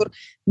tokie, kur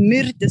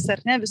mirtis,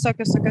 ar ne,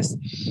 visokios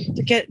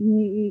tokie,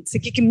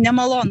 sakykime,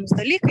 nemalonus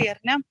dalykai, ar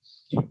ne.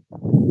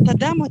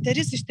 Tada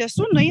moteris iš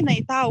tiesų nueina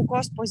į tą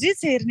aukos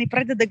poziciją ir jinai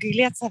pradeda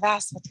gailėti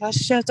savęs. Aš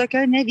čia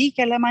tokia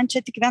nevykėlė, man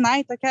čia tik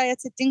vienai tokia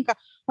atsitinka.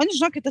 O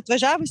žinokit,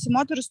 atvažiavus į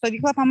moterų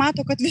stovyklą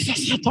pamato, kad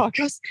visos čia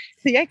tokios.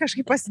 Tai jai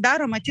kažkaip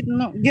pasidaro matyti,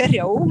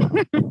 geriau.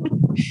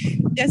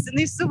 Nes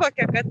jinai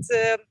suvokia, kad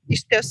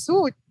iš tiesų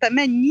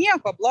tame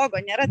nieko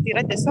blogo nėra, tai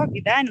yra tiesiog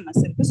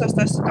gyvenimas. Ir visos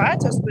tos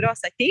situacijos,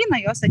 kurios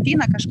ateina, jos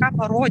ateina kažką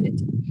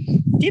parodyti.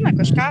 Ateina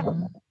kažką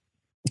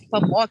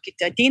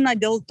pamokyti, ateina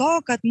dėl to,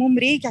 kad mums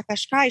reikia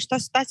kažką iš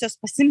tos situacijos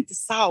pasimti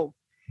savo.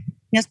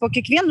 Nes po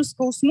kiekvienų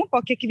skausmų, po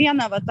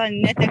kiekvieną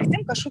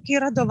netektim kažkokia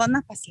yra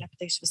dovana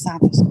paslėpta iš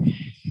visatos.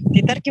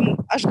 Tai tarkim,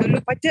 aš galiu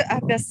pati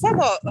apie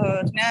savo,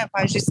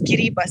 pavyzdžiui,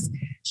 skyrybas.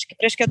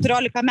 Prieš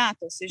 14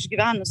 metų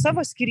išgyvenu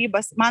savo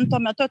skyrybas. Man tuo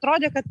metu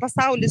atrodė, kad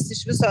pasaulis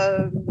iš viso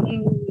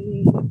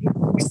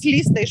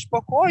slysta iš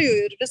po kojų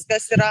ir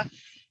viskas yra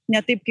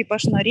ne taip, kaip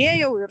aš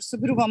norėjau ir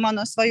sugriuvo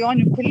mano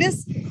svajonių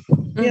pilis.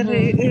 Ir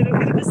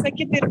visa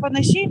kita ir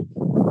panašiai,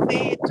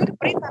 tai turi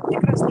praeiti tam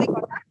tikras laiko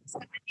tarpas,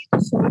 kad ateitų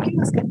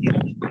suvokimas, kad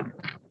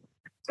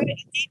turi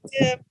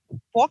ateiti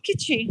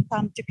pokyčiai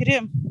tam tikri,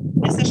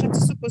 nes aš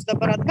atsisukus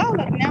dabar atgal,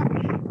 ar ne,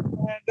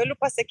 galiu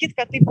pasakyti,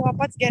 kad tai buvo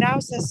pats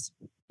geriausias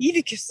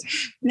įvykis,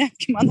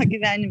 netgi mano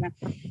gyvenime.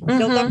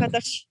 Dėl to, kad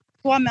aš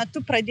tuo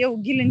metu pradėjau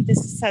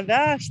gilintis į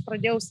save, aš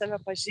pradėjau save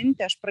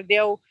pažinti, aš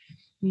pradėjau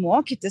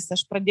mokytis,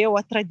 aš pradėjau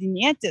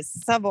atradinėti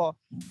savo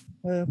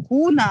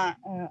kūną,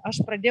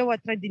 aš pradėjau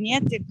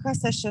atradinėti,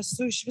 kas aš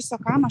esu, iš viso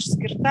kam aš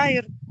skirta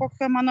ir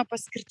kokia mano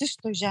paskirtis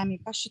šito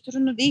žemėje, ką aš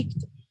turiu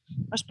nuveikti.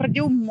 Aš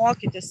pradėjau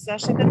mokytis,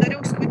 aš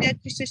atidariau studiją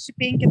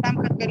 365 tam,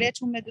 kad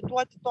galėčiau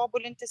medituoti,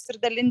 tobulintis ir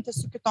dalintis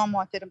su kitom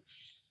moterim.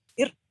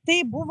 Ir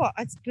tai buvo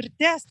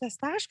atspirties tas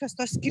taškas,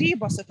 tos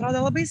skyrybos,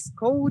 atrodo labai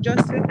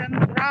skaudžios ir ten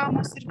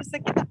dramos ir visa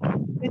kita,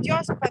 bet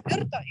jos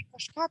pavirto į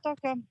kažką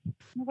tokio,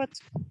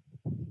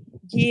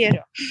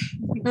 gėrio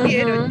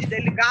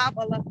didelį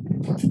gabalą.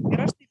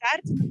 Ir aš tai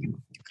vertinu kaip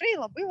tikrai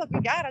labai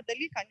labai gerą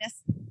dalyką, nes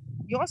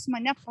jos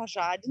mane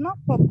pažadino,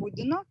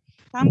 pabudino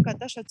tam, kad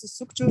aš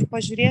atsisukčiau ir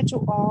pažiūrėčiau,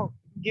 o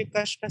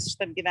kažkas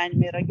šitam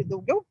gyvenime yragi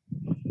daugiau.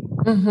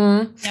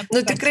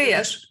 Nu tikrai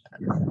aš.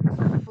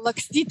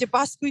 Lakstyti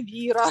paskui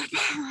vyrą,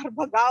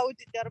 arba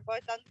gaudyti, arba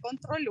ten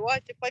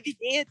kontroliuoti,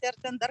 pavydėti, ar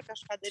ten dar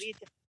kažką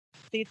daryti.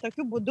 Tai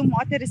tokiu būdu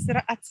moteris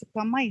yra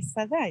atsukama į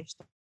save iš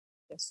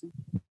tiesų.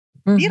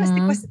 Vyras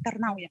tik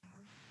pasitarnauja.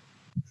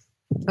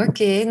 Ok,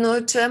 nu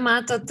čia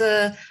matot,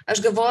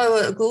 aš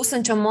galvoju,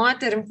 klausančio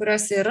moterim,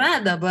 kurios yra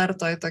dabar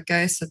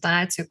tokioj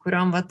situacijai,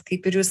 kuriom, vat,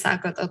 kaip ir jūs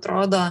sakot,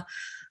 atrodo,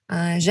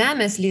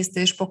 žemės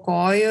lysta iš po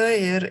kojų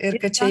ir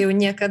kad čia jau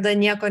niekada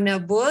nieko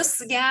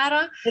nebus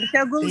gero. Ir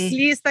tegul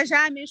slysta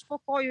žemė iš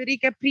po kojų,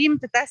 reikia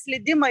priimti tą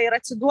slydimą ir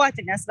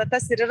atsiduoti, nes va,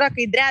 tas ir yra,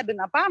 kai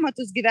drebina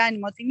pamatus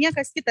gyvenimo, tai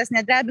niekas kitas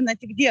nedrebina,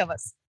 tik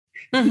Dievas.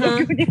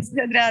 Daugiau niekas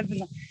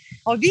nedrebina.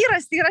 O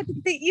vyras tai yra tik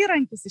tai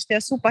įrankis iš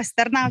tiesų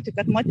pasitarnauti,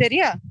 kad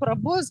moterie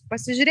prabus,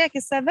 pasižiūrėk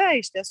į save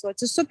iš tiesų,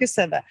 atsisuk į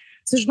save.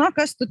 Sužinok,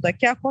 kas tu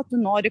tokia, ko tu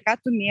nori, ką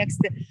tu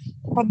mėgsti.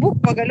 Pabūk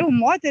pagaliau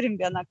moterim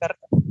vieną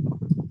kartą.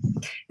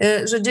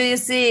 Žodžiu,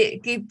 jisai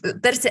kaip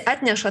tarsi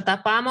atneša tą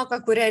pamoką,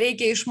 kurią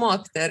reikia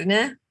išmokti, ar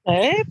ne?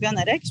 Taip,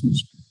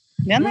 vienareikšmiškai.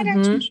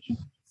 Vienareikšmiškai.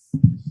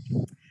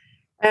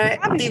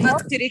 Kam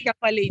išmokti reikia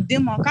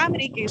paleidimo, kam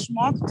reikia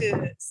išmokti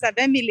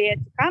save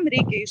mylėti, kam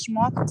reikia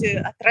išmokti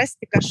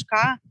atrasti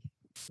kažką.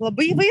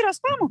 Labai įvairios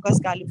pamokos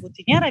gali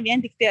būti. Nėra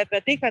vien tik tai apie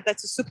tai, kad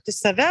atsisukti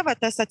save, va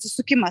tas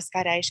atsisukimas,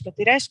 ką reiškia.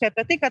 Tai reiškia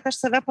apie tai, kad aš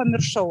save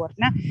pamiršau, ar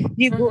ne?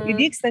 Jeigu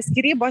įvyksta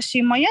skyrybos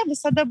šeimoje,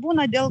 visada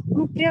būna dėl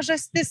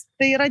priežastis.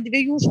 Tai yra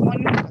dviejų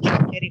žmonių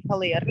kažkokie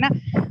reikalai, ar ne?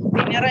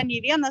 Tai nėra nei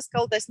vienas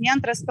kaltas, nei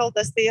antras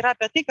kaltas. Tai yra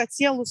apie tai, kad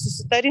sielų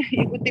susitarimai,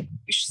 jeigu taip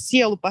iš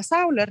sielų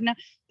pasaulio, ar ne?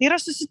 Tai yra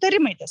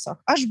susitarimai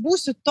tiesiog. Aš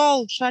būsiu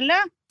tol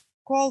šalia,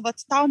 kol vat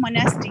tau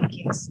manęs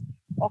reikės.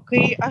 O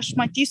kai aš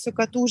matysiu,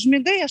 kad tu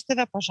užmigai, aš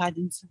tave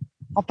pažadinsiu.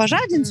 O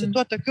pažadinsiu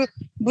tuo tokiu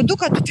būdu,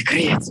 kad tu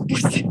tikrai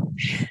atsibusi.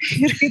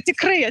 Ir kai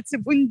tikrai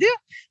atsibundi,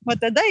 o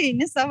tada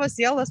eini savo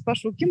sielos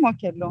pašaukimo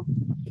keliu.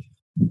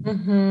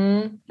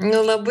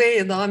 Nu,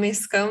 labai įdomiai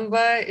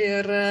skamba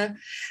ir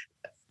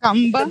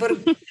dabar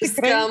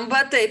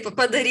skamba taip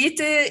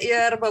padaryti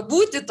arba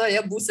būti toje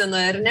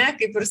būsenoje, ar ne?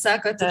 Kaip ir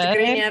sakote,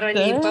 tikrai nėra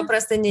nei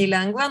paprasta, nei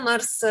lengva,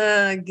 nors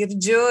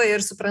girdžiu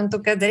ir suprantu,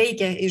 kad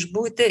reikia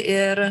išbūti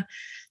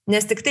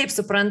nes tik taip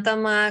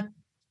suprantama,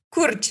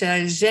 kur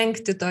čia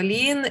žengti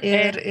tolyn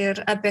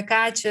ir apie ką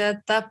čia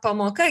ta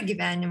pamoka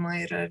gyvenimo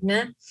yra, ar ne?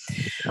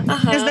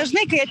 Nes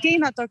dažnai, kai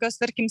ateina tokios,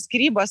 tarkim,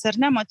 skyrybos, ar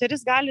ne,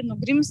 moteris gali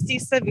nugrimsti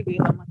į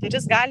savigailą,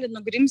 moteris gali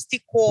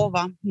nugrimsti į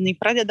kovą, jinai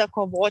pradeda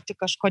kovoti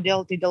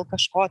kažkodėl, tai dėl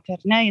kažko, tai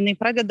ar ne, jinai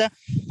pradeda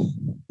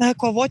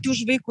kovoti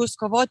už vaikus,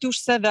 kovoti už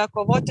save,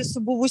 kovoti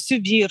su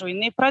buvusiu vyru,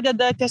 jinai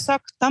pradeda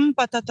tiesiog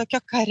tampa ta tokia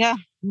kare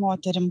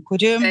moterim,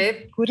 kuri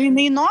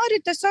jinai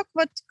nori tiesiog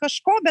vat,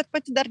 kažko, bet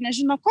pati dar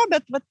nežino ko,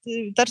 bet vat,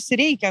 tarsi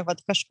reikia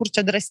vat, kažkur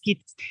čia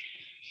draskytis.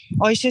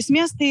 O iš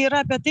esmės tai yra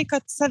apie tai,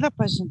 kad save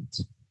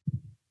pažinti.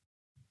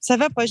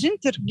 Save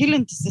pažinti ir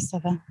gilintis į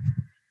save.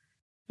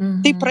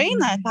 Tai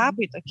praeina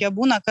etapai tokie,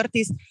 būna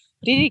kartais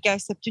prireikia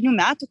 7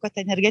 metų, kad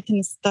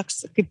energetinis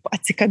toks kaip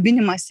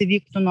atsikabinimas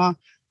įvyktų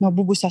nuo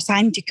buvusio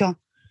santykio.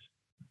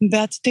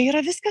 Bet tai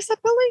yra viskas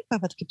apie laiką,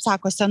 bet kaip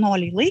sako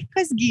senoliai,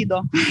 laikas gydo.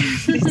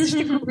 Jis iš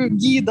tikrųjų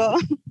gydo.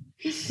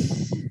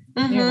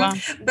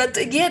 Bet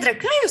Giedre,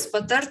 ką jūs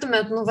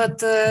patartumėt,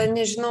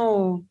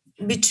 nežinau,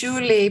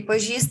 bičiuliai,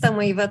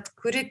 pažįstamai,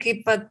 kuri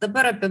kaip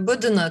dabar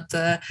apibūdinot,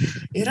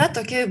 yra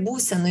tokia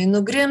būsenai,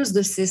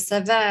 nugrimzdusi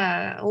save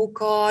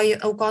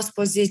aukos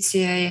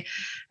pozicijoje,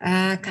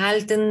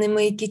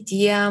 kaltinimai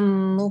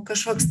kitiem,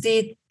 kažkoks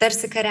tai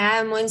tarsi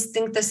kariavimo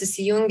instinktas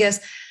įsijungęs.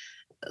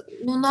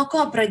 Nuo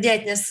ko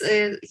pradėti, nes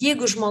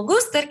jeigu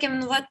žmogus,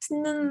 tarkim,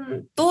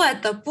 tuo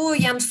etapu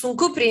jam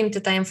sunku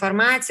priimti tą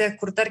informaciją,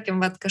 kur, tarkim,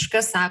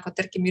 kažkas sako,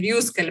 tarkim, ir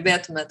jūs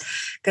kalbėtumėt,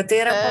 kad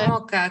tai yra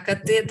pamoka,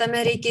 kad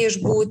tame reikia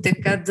išbūti,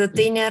 kad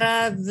tai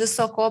nėra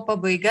viso ko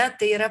pabaiga,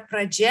 tai yra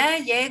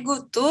pradžia,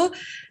 jeigu tu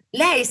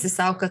leisi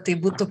savo, kad tai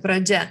būtų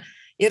pradžia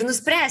ir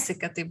nuspręsi,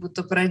 kad tai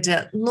būtų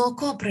pradžia, nuo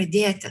ko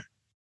pradėti?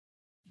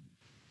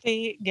 Tai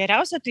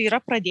geriausia tai yra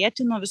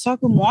pradėti nuo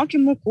visokių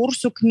mokymų,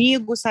 kursų,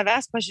 knygų,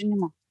 savęs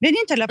pažinimo.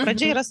 Vienintelė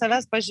pradžia yra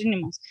savęs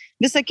pažinimas.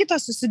 Visa kita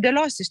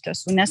susidėlios iš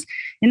tiesų, nes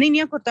jinai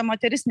niekur ta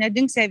moteris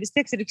nedings, jai vis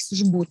tiek reiks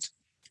išbūti.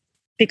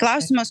 Tai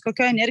klausimas,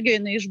 kokio energijoje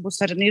jinai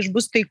išbus, ar jinai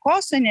išbus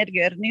taikos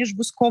energijoje, ar jinai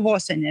išbus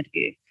kovos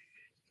energijoje.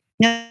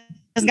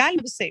 Nes gali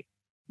visai.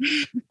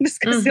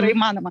 Viskas yra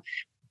įmanoma.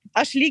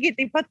 Aš lygiai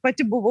taip pat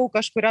pati buvau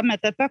kažkuriam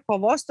etape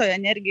kovos toje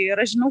energijoje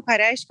ir aš žinau, ką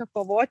reiškia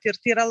kovoti ir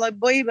tai yra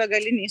labai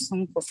begaliniai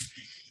sunku.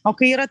 O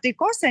kai yra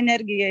taikos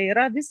energija,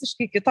 yra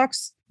visiškai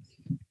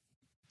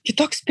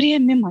kitoks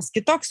priėmimas,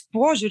 kitoks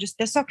požiūris,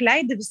 tiesiog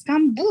leidi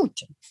viskam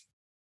būti.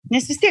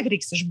 Nes vis tiek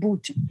reiks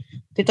išbūti.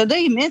 Tai tada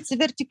imi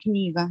atsiverti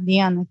knygą,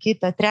 vieną,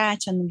 kitą,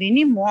 trečią,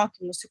 vieni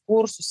mokymus,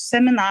 kursus,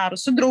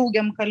 seminarus, su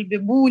draugiam kalbi,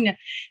 būni.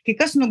 Kai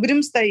kas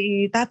nugrimsta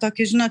į tą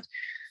tokį,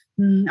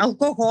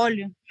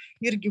 alkoholį,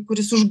 irgi,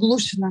 kuris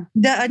užglušina,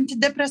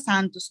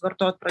 antidepresantus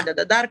vartot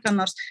pradeda, dar ką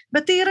nors.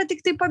 Bet tai yra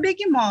tik tai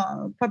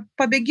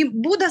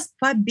būdas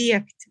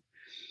pabėgti.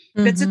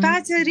 Bet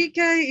situaciją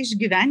reikia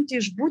išgyventi,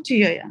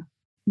 išbūti joje.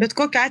 Bet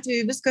kokiu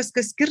atveju viskas,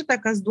 kas skirta,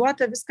 kas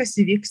duota, viskas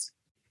įvyks.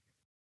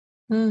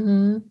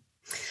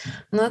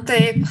 Nu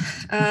taip,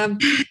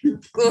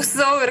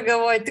 klausau ir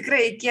galvoju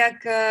tikrai,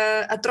 kiek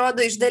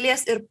atrodo iš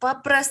dalies ir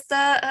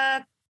paprasta,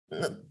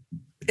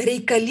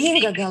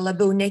 reikalinga gal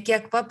labiau, ne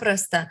kiek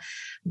paprasta,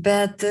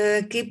 bet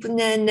kaip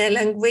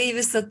nelengvai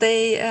visą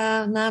tai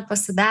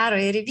pasidaro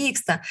ir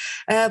įvyksta.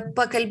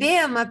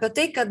 Pakalbėjom apie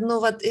tai, kad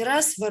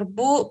yra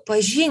svarbu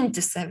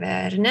pažinti save,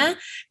 ar ne?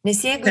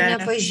 Nes jeigu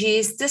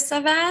nepažįsti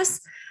savęs,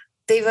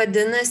 tai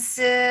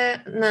vadinasi,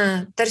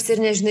 tarsi ir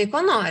nežinai, ko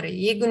nori.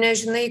 Jeigu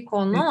nežinai,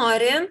 ko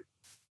nori,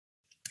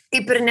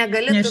 kaip ir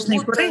negali nežinai,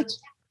 kur eiti.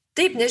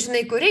 Taip,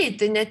 nežinai, kur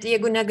eiti, net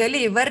jeigu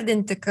negali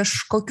įvardinti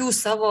kažkokių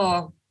savo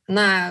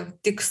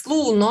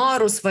tikslų,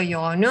 norų,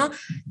 svajonių,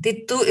 tai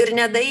tu ir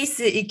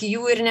nedaeisi iki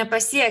jų ir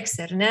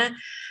nepasieksi, ar ne?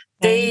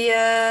 Tai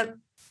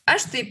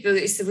aš taip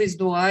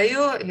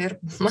įsivaizduoju ir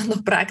mano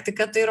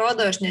praktika tai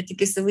rodo, aš ne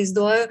tik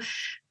įsivaizduoju,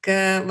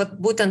 kad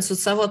būtent su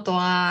savo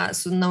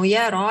su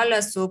nauja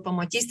rolė, su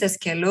pamatystės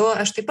keliu,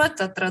 aš taip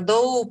pat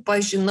atradau,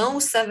 pažinau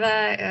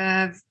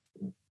save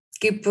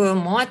kaip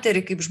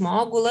moterį, kaip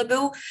žmogų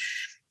labiau.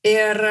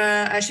 Ir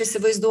aš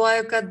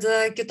įsivaizduoju, kad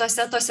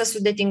kitose tose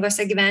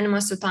sudėtingose gyvenimo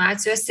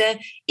situacijose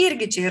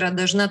irgi čia yra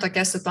dažna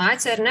tokia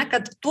situacija, ar ne,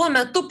 kad tuo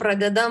metu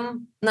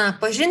pradedam,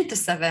 pažinti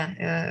save,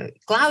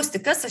 klausti,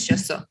 kas aš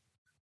esu.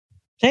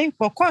 Taip,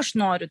 o ko aš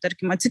noriu,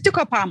 tarkim,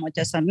 atsitiko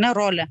pamotės, ar ne,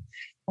 rolė.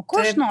 O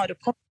ko aš noriu,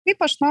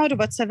 kaip aš noriu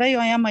save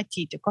joje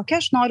matyti, kokia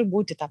aš noriu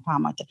būti tą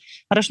pamotę.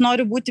 Ar aš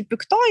noriu būti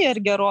piktoji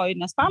ar geroji,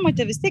 nes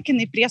pamotė vis tiek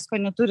jinai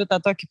prieskonį turi tą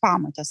tokį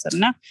pamotės, ar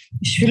ne,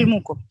 iš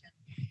filmukų.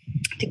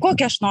 Tai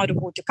kokia aš noriu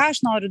būti, ką aš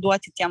noriu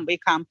duoti tiem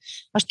vaikam.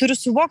 Aš turiu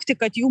suvokti,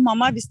 kad jų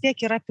mama vis tiek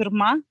yra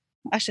pirma,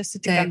 aš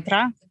esu tik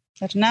antra,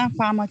 ar ne,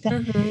 pamotė.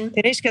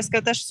 Tai reiškia,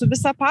 kad aš su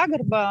visa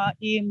pagarba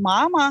į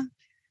mamą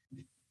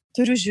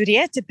turiu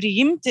žiūrėti,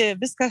 priimti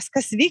viskas,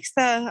 kas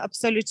vyksta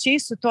absoliučiai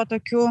su tuo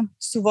tokiu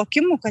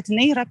suvokimu, kad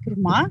jinai yra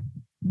pirma,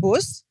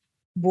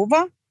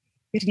 buvo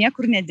ir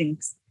niekur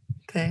nedings.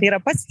 Tai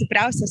yra pats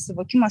stipriausias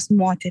suvokimas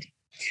moteriai.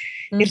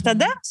 Ir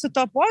tada su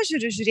tuo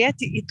požiūriu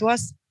žiūrėti į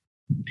tuos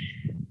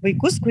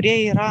vaikus, kurie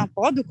yra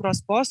podukros,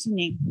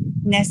 posūniai,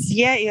 nes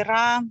jie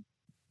yra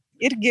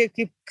irgi,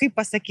 kaip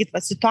pasakyti,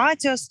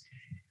 situacijos,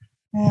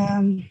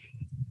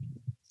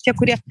 tie,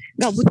 kurie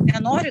galbūt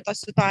nenori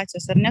tos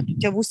situacijos, ar ne, tų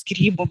tėvų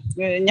skyrybų,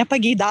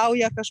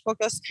 nepageidauja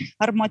kažkokios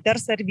ar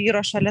moters, ar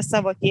vyro šalia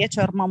savo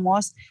tėčio ar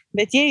mamos,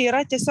 bet jie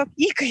yra tiesiog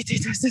įkaitai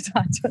tos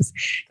situacijos.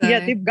 Jie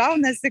taip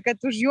gaunasi, kad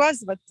už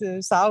juos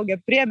suaugę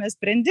priėmė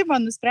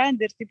sprendimą,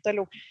 nusprendė ir taip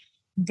toliau.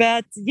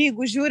 Bet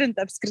jeigu žiūrint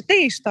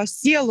apskritai iš to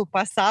sielų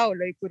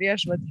pasaulio, į kurį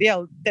aš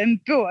vėl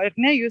tempiu, ar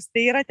ne, jūs,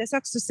 tai yra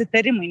tiesiog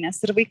susitarimai, nes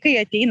ir vaikai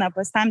ateina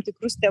pas tam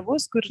tikrus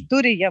tėvus, kur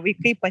turi jie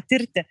vaikai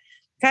patirti,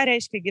 ką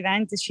reiškia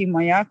gyventi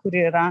šeimoje, kur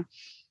yra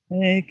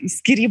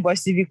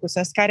skyrybos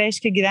įvykusios, ką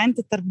reiškia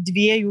gyventi tarp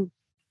dviejų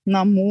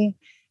namų,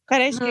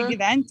 ką reiškia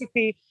gyventi,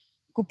 kai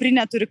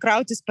kuprinė turi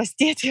krautis pas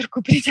tėtį ir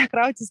kuprinė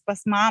krautis pas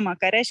mamą,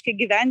 ką reiškia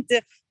gyventi,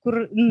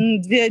 kur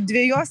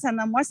dviejose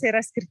namuose yra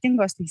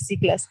skirtingos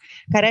taisyklės,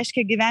 ką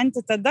reiškia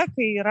gyventi tada,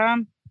 kai yra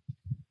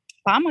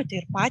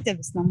pamotė ir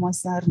patėvis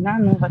namuose, ar ne,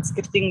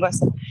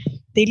 skirtingose.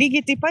 Tai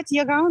lygiai taip pat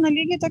jie gauna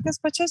lygiai tokias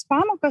pačias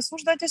pamokas,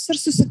 užduotis ir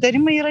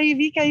susitarimai yra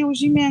įvykę jau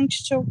žymiai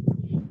anksčiau.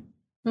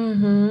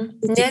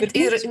 Net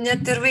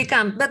ir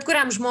vaikam, bet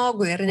kuriam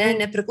žmogui, ar ne,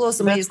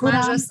 nepriklausomai jis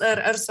mažas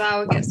ar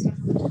suaugęs.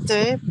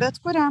 Taip, bet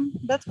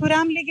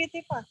kuriam lygiai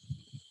taip pat.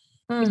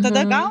 Ir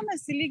tada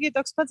gaunasi lygiai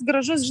toks pats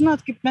gražus,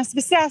 žinot, kaip mes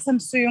visi esam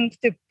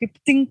sujungti, kaip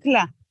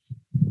tinkle.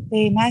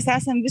 Tai mes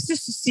esam visi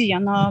susiję,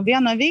 nuo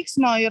vieno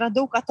veiksmo yra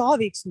daug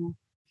atoveiksmų.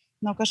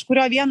 Nuo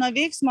kažkurio vieno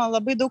veiksmo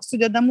labai daug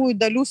sudedamųjų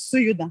dalių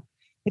sujuda.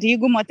 Ir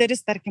jeigu moteris,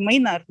 tarkim,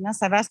 eina ar ne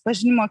savęs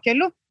pažinimo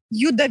keliu,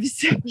 juda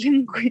visi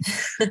aplinkui.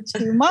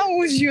 Šeima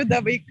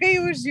užjuda, vaikai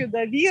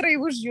užjuda, vyrai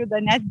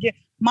užjuda, netgi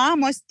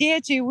mamos,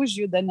 tėčiai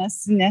užjuda,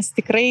 nes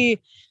tikrai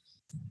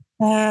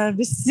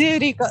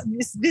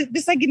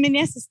visa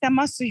giminės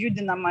sistema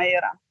sujudinama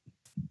yra.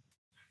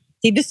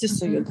 Tai visi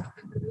sujuda.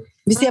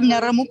 Visiems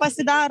neramu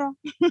pasidaro.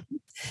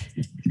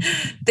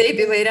 Taip,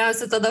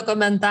 įvairiausių tada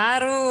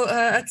komentarų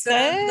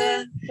atsiranda.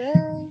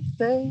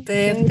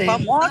 Taip.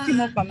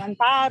 Pamokymų,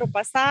 komentarų,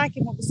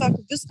 pasakymų,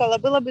 visko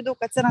labai daug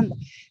atsiranda.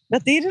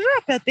 Bet tai ir yra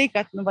apie tai,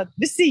 kad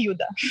visi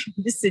juda.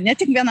 Visi, ne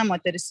tik viena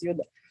moteris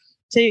juda.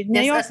 Čia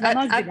ne jos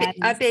vienos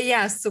gyvenimas. Apie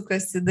ją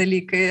sukasi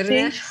dalykai, ir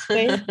ne?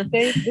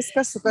 Taip,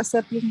 viskas sukasi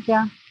aplink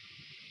ją.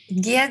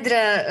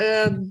 Giedre,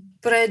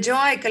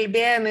 pradžioj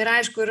kalbėjome ir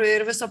aišku,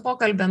 ir viso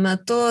pokalbio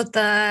metu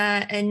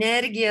ta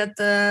energija,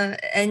 ta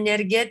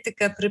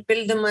energetika,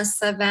 pripildymas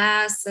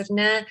savęs, ar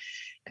ne,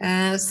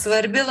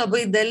 svarbi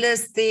labai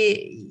dalis. Tai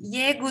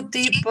jeigu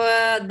taip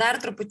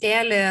dar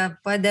truputėlį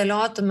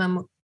padėliotumėm,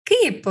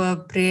 kaip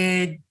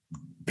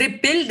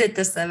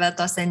pripildyti save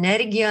tos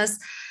energijos,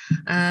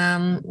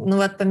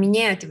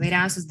 paminėjote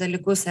įvairiausius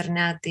dalykus, ar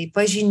ne, tai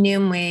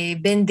pažinimai,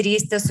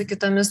 bendrystė su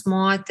kitomis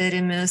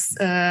moterimis,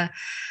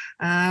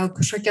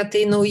 kažkokie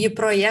tai nauji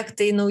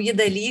projektai, nauji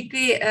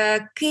dalykai,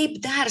 kaip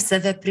dar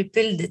save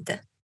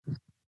pripildyti?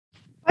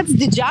 Pats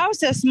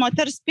didžiausias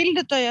moters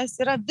pildytojas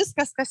yra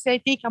viskas, kas jai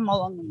teikia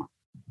malonumą.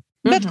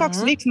 Bet koks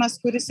veiksmas,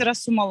 kuris yra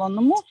su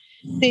malonumu,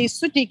 tai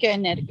suteikia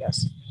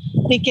energijos.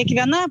 Tai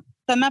kiekviena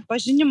tame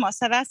pažinimo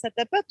savęs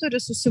etape turi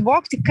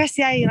susivokti, kas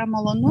jai yra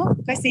malonu,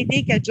 kas jai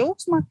teikia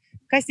džiaugsmą,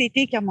 kas jai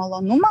teikia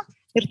malonumą.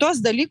 Ir tuos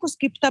dalykus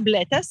kaip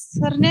tabletės,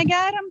 ar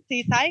negeriam, tai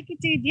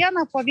taikyti į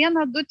dieną po 1,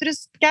 2,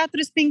 3,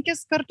 4,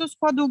 5 kartus,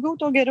 kuo daugiau,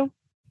 to geriau.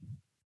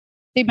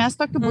 Tai mes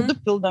tokiu būdu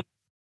pildom.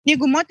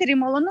 Jeigu moteriai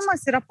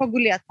malonumas yra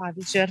pagulėti,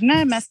 pavyzdžiui, ar ne,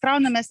 mes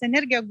kraunamės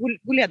energiją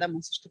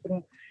gulėdamas iš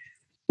tikrųjų.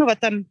 Nu, va,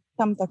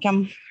 tam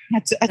tokiam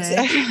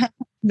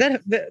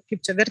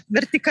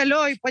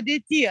vertikalioj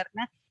padėty, ar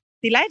ne?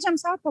 Tai leidžiam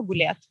savo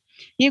pagulėti.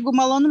 Jeigu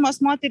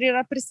malonumas moteriai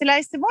yra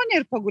prisileisti vonį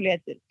ir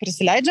pagulėti,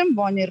 prisileidžiam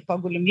vonį ir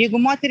pagulim. Jeigu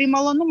moteriai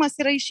malonumas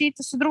yra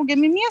išeiti su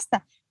draugėm į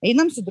miestą,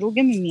 einam su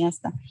draugėm į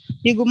miestą.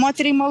 Jeigu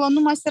moteriai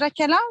malonumas yra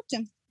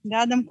keliauti,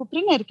 dedam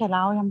kuprinę ir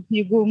keliaujam.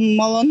 Jeigu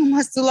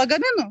malonumas su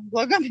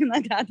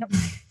lagaminą dedam.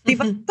 Tai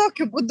va,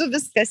 tokiu būdu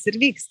viskas ir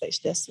vyksta iš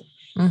tiesų.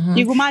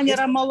 Jeigu man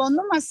yra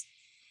malonumas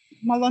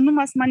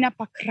mane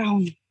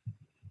pakrauna.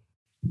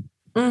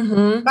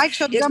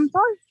 Vaikščiot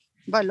gamtoj,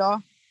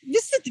 valio.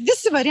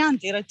 Visi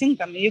variantai yra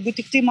tinkami, jeigu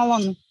tik tai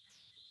malonu.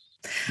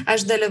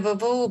 Aš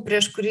dalyvavau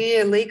prieš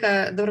kurį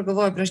laiką, dabar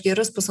galvoju, prieš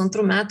gerus 1,5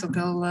 metų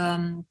gal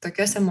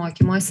tokiuose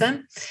mokymuose.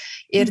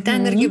 Ir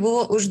ten irgi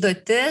buvo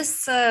užduotis,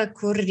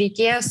 kur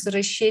reikėjo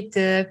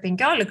surašyti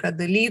 15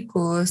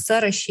 dalykų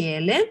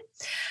sąrašėlį.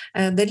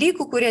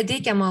 Dalykų, kurie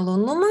teikia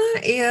malonumą,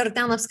 ir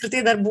ten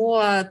apskritai dar buvo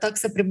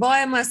toks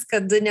apribojimas,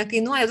 kad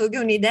nekainuoja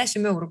daugiau nei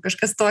 10 eurų,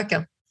 kažkas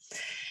tokio.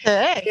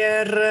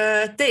 Ir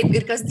taip,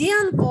 ir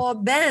kasdien po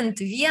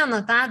bent vieną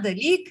tą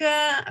dalyką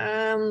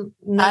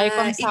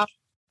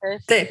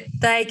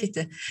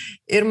taikyti.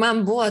 Ir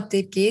man buvo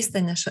taip keista,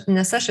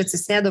 nes aš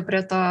atsisėdau prie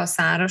to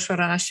sąrašo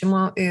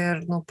rašymo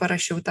ir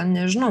parašiau ten,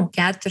 nežinau,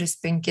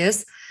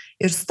 4-5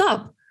 ir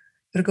stop.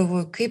 Ir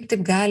galvoju, kaip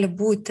taip gali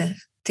būti.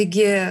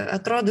 Taigi,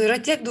 atrodo,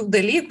 yra tiek daug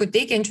dalykų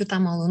teikiančių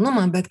tą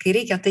malonumą, bet kai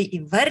reikia tai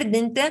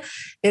įvardinti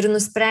ir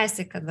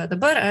nuspręsti, kad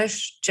dabar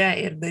aš čia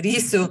ir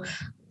darysiu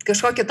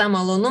kažkokį tą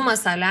malonumą,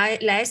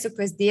 leisiu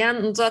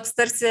kasdien, toks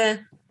tarsi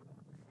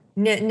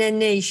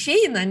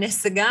neišeina,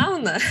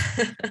 nesigauna.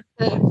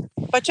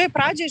 Pačioj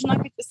pradžiai,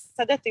 žinokit,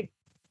 visada taip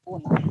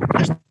būna.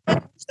 Aš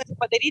noriu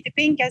padaryti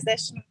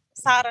 50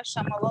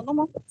 sąrašą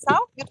malonumų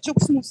savo ir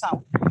džiaugsmų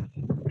savo.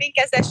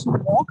 50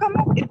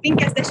 mokamų ir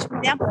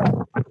 50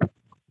 nemokamų.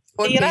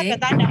 Tai yra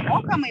tada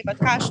nemokamai, bet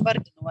ką aš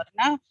vardinu, ar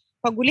ne?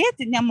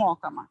 Pagulėti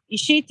nemokama,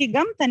 išeiti į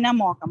gamtą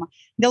nemokama.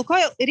 Dėl ko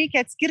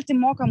reikia atskirti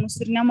mokamus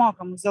ir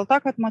nemokamus? Dėl to,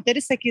 kad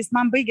moteris sakys,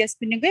 man baigės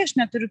pinigai, aš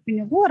neturiu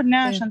pinigų, ar ne,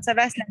 aš ant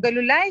savęs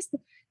negaliu leisti,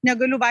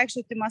 negaliu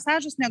vaikščioti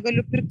masažus, negaliu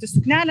pirkti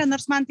suknelę,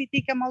 nors man tai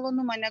teikia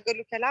malonumą,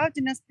 negaliu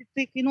keliauti, nes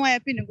tai kainuoja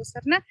pinigus,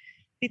 ar ne?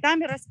 Tai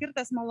tam yra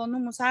skirtas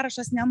malonumų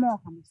sąrašas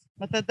nemokamas.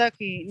 Bet tada,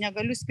 kai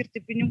negaliu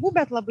skirti pinigų,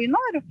 bet labai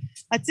noriu,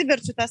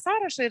 atsiverčiu tą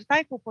sąrašą ir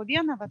taikau po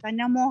vieną, tą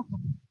nemokamą.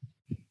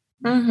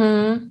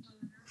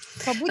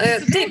 Pabūti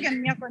su draugiam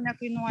nieko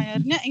nekainuoja,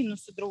 ar ne, einu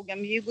su draugiam.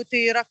 Jeigu tai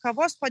yra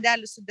kavos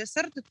puodelis su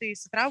desertu, tai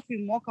įsitraukiu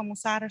į mokamų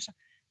sąrašą.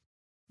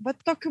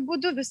 Bet tokiu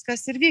būdu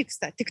viskas ir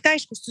vyksta. Tik tai,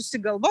 aišku,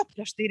 susigalvot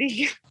prieš tai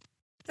reikia.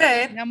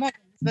 Taip.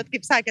 Nemokamas, bet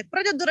kaip sakėt,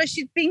 pradedu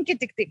rašyti 5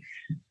 tik tai.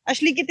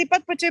 Aš lygiai taip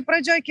pat pačioj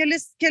pradžioj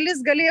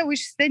kelis galėjau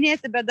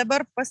išstenėti, bet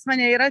dabar pas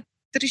mane yra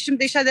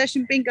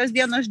 365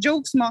 dienos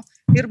džiaugsmo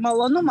ir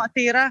malonumo.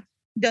 Tai yra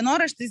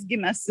dienoraštis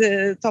gimęs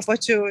tuo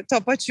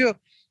pačiu.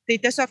 Tai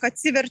tiesiog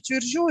atsiverčiu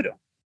ir žiūriu.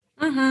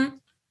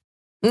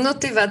 Nu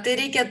tai va, tai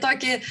reikia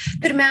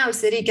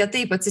pirmiausia reikia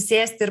taip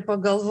atsisėsti ir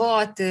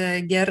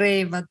pagalvoti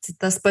gerai,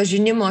 tas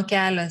pažinimo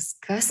kelias,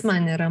 kas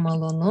man yra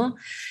malonu,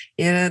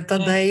 ir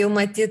tada jau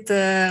matyti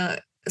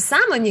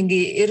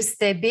sąmoningai ir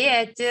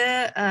stebėti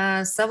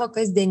savo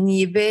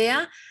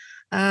kasdienybėje,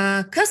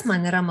 kas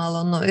man yra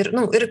malonu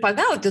ir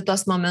pagauti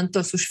tos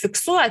momentus,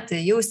 užfiksuoti,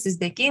 jaustis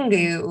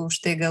dėkingai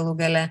už tai galų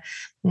gale.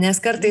 Nes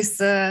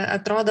kartais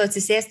atrodo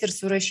atsisėsti ir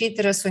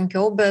surašyti yra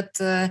sunkiau, bet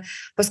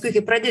paskui,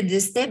 kai pradedi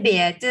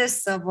stebėti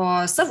savo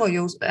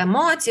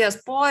emocijas,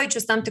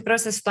 pojūčius tam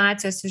tikrose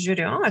situacijose,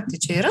 žiūri,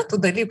 tai čia yra tų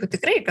dalykų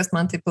tikrai, kas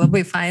man taip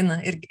labai faina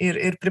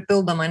ir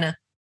pripildo mane.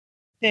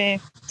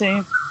 Taip.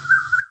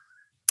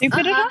 Taip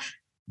ir yra.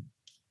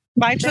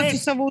 Vaikščioti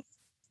su savo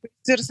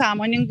ir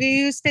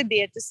sąmoningai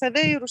stebėti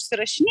save ir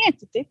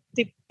užsirašinėti.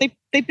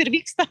 Taip ir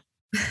vyksta.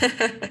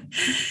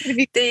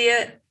 Tai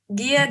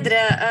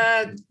Giedre,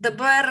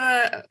 dabar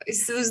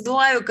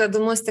įsivaizduoju, kad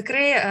mus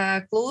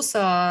tikrai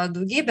klauso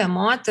daugybė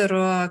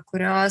moterų,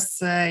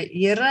 kurios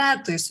yra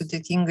toj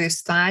sudėtingai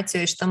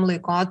situacijoje šitam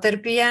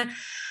laikotarpyje.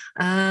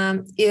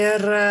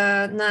 Ir,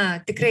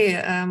 tikrai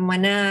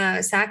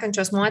mane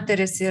sekančios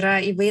moteris yra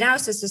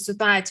įvairiausiose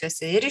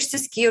situacijose, ir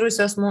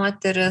išsiskyrusios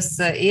moteris,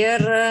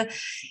 ir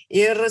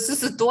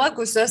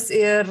susituokusios,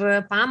 ir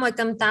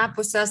pamotėm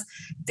tapusios.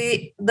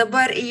 Tai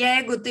dabar,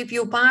 jeigu taip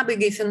jau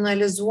pabaigai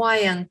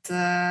finalizuojant,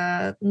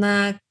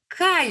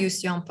 ką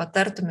jūs jom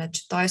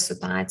patartumėt šitoj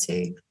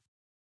situacijai?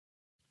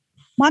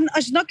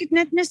 Aš žinokit,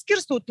 net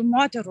neskirstau tų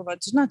moterų,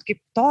 žinot, kaip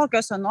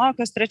tokios,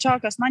 anokios,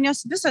 trečiokios, man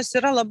jos visos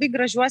yra labai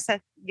gražiuose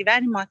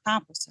gyvenimo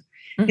etapuose.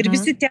 Ir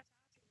visi tie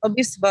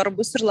labai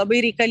svarbus ir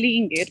labai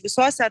reikalingi. Ir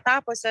visuose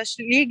etapuose aš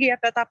lygiai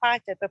apie tą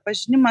patį, apie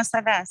pažinimą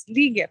savęs,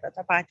 lygiai apie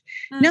tą patį.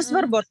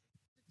 Nesvarbu,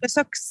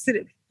 tiesiog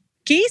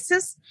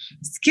keisis,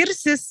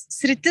 skirsis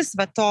sritis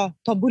to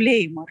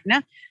tobulėjimo, ar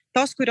ne?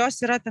 Tos, kurios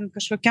yra ten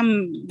kažkokiam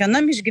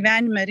vienam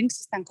išgyvenime,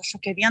 rinksis ten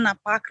kažkokią vieną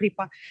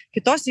pakraipą,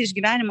 kitos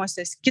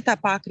išgyvenimuose kitą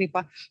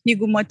pakraipą.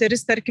 Jeigu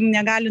moteris, tarkim,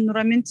 negali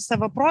nuraminti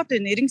savo proto,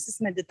 jinai rinksis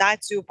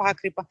meditacijų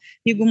pakraipą.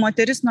 Jeigu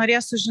moteris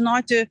norės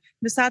sužinoti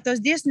visatos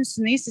dėsnius,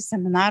 jinai į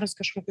seminarus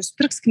kažkokius,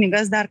 pirks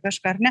knygas, dar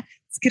kažką, ar ne?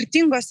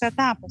 Skirtingos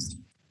etapos.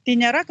 Tai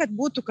nėra, kad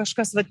būtų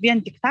kažkas vien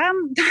tik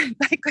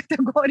tai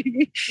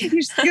kategorijai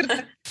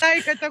išskirta, tai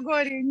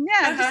kategorijai.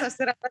 Ne, visas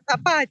yra tą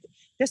patį.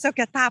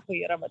 Tiesiog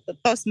etapai yra,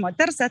 tos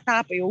moters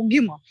etapai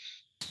augimo.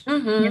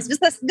 Nes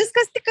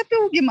viskas tik apie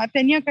augimą,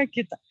 apie nieką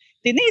kitą.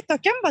 Tai jinai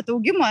tokiam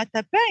augimo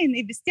etape,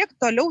 jinai vis tiek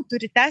toliau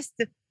turi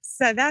tęsti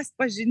savęs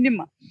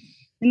pažinimą.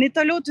 Jinai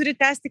toliau turi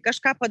tęsti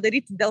kažką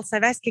padaryti dėl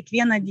savęs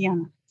kiekvieną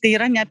dieną. Tai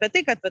yra ne apie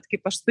tai, kad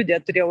kaip aš studiją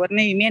turėjau, ar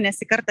ne, į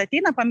mėnesį kartą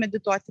ateina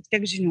pamedituoti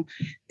tiek žinių.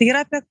 Tai yra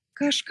apie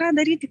kažką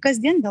daryti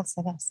kasdien dėl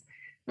savęs.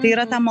 Tai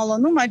yra tą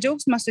malonumą,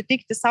 džiaugsmą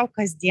suteikti savo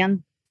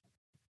kasdien,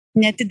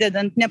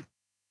 netidedant,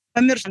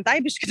 nepamirštant,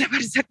 biškį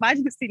dabar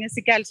sekmadienis, tai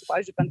nesikelsiu,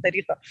 pavyzdžiui, 5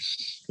 ryto.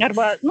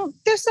 Arba,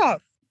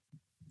 tiesiog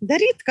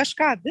daryti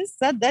kažką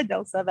visada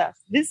dėl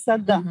savęs,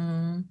 visada.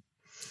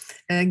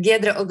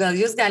 Giedre, o gal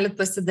jūs galit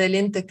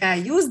pasidalinti, ką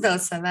jūs dėl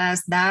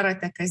savęs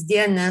darote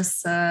kasdien, nes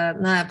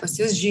pas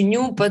jūs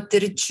žinių,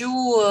 patirčių,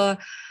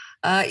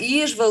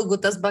 įžvalgų,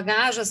 tas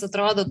bagažas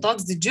atrodo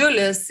toks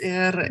didžiulis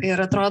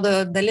ir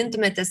atrodo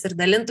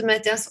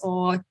dalintumėtės,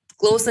 o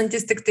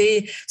klausantis tik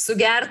tai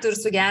sugertų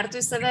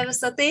į save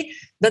visą tai.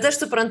 Bet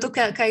aš suprantu,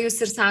 ką jūs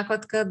ir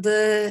sakot, kad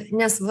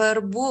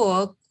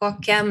nesvarbu,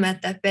 kokiam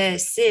etape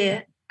esi,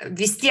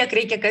 vis tiek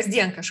reikia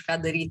kasdien kažką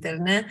daryti, ar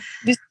ne?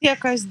 Vis tiek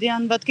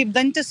kasdien, bet kaip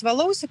dantis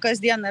valausi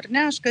kasdien, ar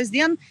ne? Aš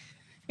kasdien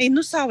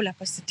einu saulę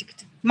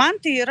pasitikti. Man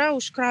tai yra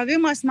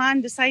užkrovimas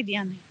man visai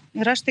dienai.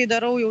 Ir aš tai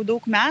darau jau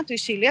daug metų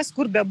iš eilės,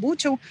 kur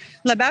bebūčiau.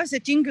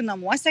 Labiausiai tingiu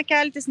namuose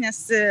keltis,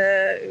 nes,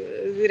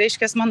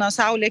 reiškia, mano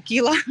saulė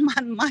kyla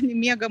man į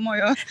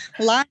miegamojo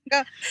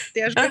langą.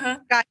 Tai aš galiu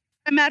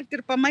pamerkti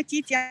ir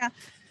pamatyti ją.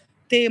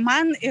 Tai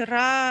man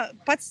yra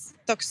pats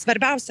toks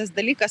svarbiausias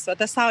dalykas,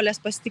 tas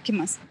saulės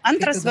pasitikimas.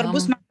 Antras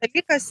svarbus man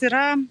dalykas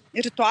yra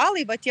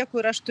ritualai, tie,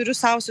 kur aš turiu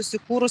savo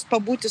susikūrus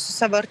pabūti su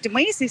savo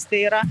artimaisiais,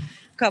 tai yra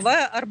kava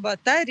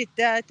arbata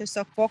ryte,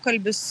 tiesiog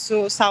pokalbis su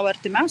savo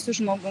artimiausiu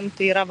žmogum,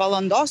 tai yra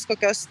valandos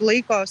kokios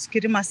laiko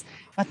skirimas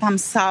tam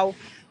savo.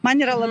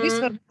 Man yra labai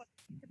svarbu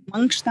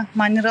mankštą,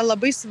 man yra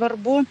labai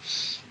svarbu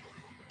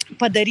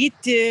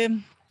padaryti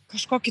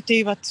kažkokį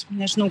tai,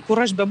 nežinau,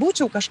 kur aš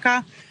bebūčiau, kažką.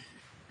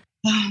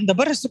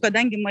 Dabar esu,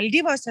 kadangi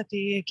Maldyvose,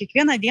 tai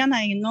kiekvieną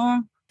dieną einu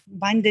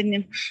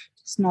vandenį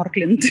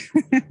snorklint.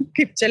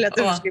 Kaip čia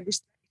lietuviškai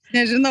bus?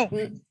 Nežinau.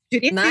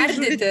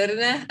 Nardyti, ar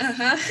ne?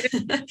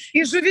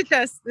 Į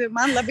žuvytes.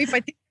 Man labai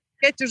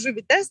patinka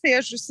žuvytes, tai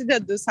aš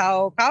užsidedu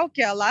savo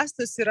kaukę,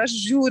 elastus ir aš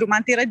žiūriu.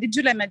 Man tai yra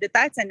didžiulė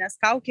meditacija, nes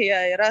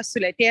kaukėje yra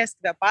sulėtėjęs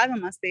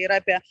kvėpavimas, tai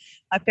yra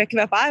apie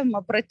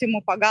kvėpavimą,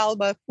 pratimų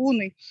pagalbą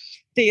kūnui.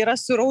 Tai yra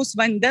sūraus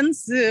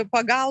vandens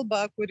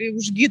pagalba, kuri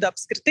užgydo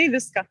apskritai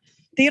viską.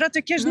 Tai yra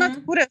tokie, žinot,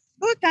 kur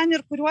esu, ten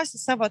ir kuriuosi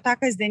savo tą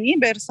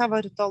kasdienybę ir savo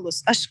ritualus.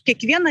 Aš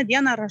kiekvieną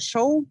dieną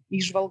rašau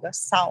įžvalgas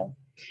savo.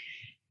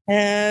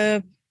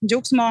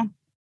 Džiaugsmo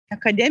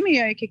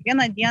akademijoje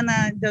kiekvieną dieną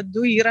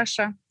dedu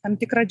įrašą, tam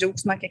tikrą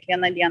džiaugsmą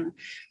kiekvieną dieną.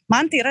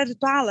 Man tai yra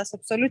ritualas,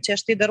 absoliučiai.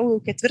 Aš tai darau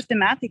 4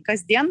 metai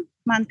kasdien,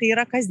 man tai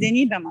yra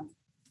kasdienybė man.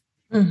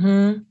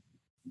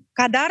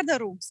 Ką dar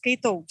darau?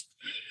 Skaitau.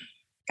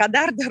 Ką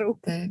dar darau?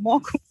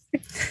 Mokau.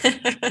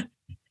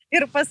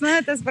 Ir pas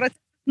mane tas procesas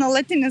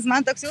nuolatinis,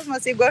 man toks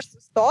jausmas, jeigu aš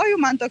sustoju,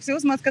 man toks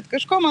jausmas, kad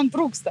kažko man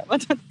trūksta,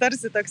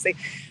 tarsi toksai.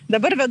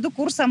 Dabar vedu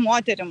kursą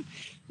moterim,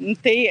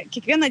 tai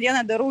kiekvieną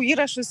dieną darau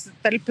įrašus,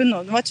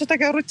 talpinu. Čia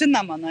tokia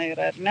rutina mano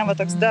yra, ar ne,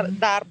 toks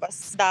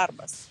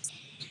darbas.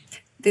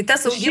 Tai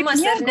tas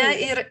augimas, ar ne,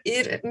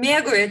 ir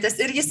mėgaujatės,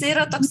 ir jis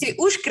yra toksai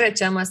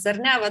užkrečiamas, ar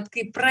ne,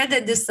 kai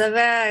pradedi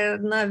save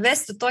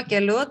vesti tuo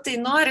keliu, tai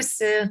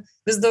norisi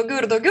vis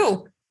daugiau ir daugiau.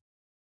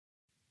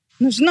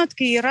 Žinot,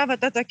 kai yra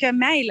ta tokia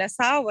meilė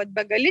savo,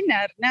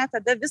 begalinė, ar ne,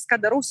 tada viską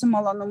darau su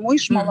malonumu,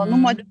 iš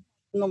malonumo,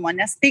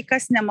 nes tai,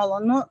 kas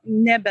nemalonu,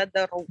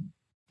 nebedarau.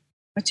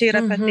 O čia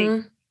yra apie tai.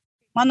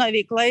 Mano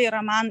veikla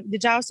yra man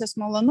didžiausias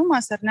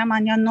malonumas, ar ne,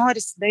 man ją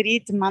norisi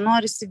daryti, man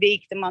norisi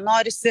veikti, man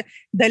norisi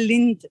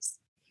dalintis.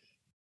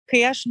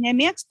 Kai aš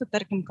nemėgstu,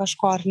 tarkim,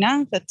 kažko, ar ne,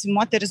 kad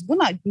moteris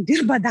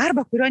dirba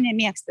darbą, kurio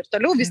nemėgsta ir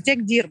toliau vis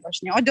tiek dirba,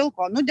 o dėl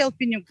ko? Dėl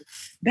pinigų.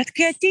 Bet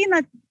kai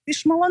ateina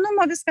iš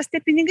malonumo viskas, tie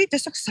pinigai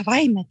tiesiog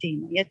savaime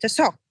ateina, jie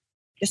tiesiog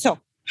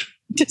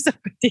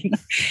ateina.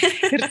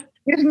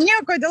 Ir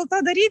nieko dėl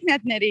to daryti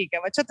net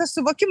nereikia. Čia tą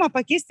suvokimą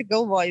pakeisti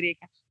galvoj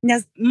reikia.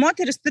 Nes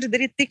moteris turi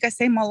daryti tai,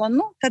 kas jai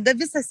malonu, tada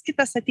visas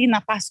kitas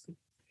ateina paskui.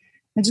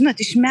 žinot,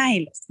 iš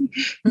meilės.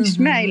 Iš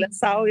meilės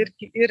savo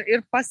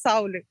ir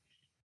pasauliui.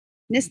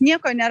 Nes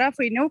nieko nėra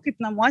fainiau, kaip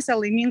namuose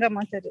laiminga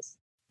moteris.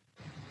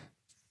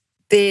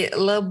 Tai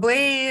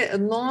labai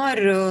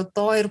noriu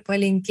to ir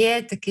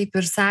palinkėti, kaip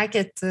ir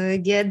sakėt,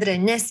 Giedrė,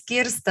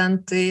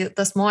 neskirstant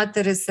tas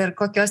moteris ir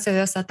kokiose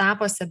jos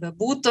etapuose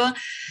bebūtų,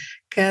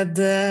 kad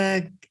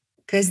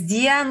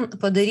kasdien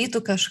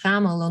padarytų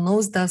kažką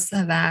malonaus dėl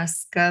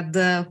savęs, kad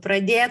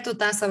pradėtų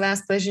tą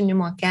savęs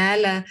pažinimo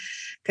kelią,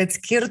 kad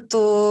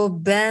skirtų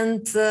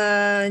bent,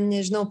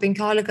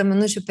 15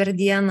 minučių per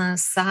dieną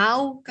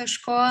sau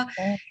kažko.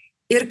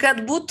 Ir kad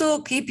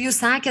būtų, kaip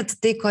jūs sakėt,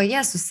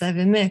 taikoje su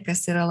savimi,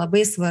 kas yra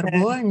labai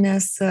svarbu,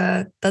 nes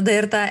tada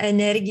ir ta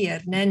energija,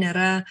 ar ne,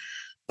 nėra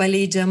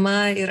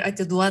paleidžiama ir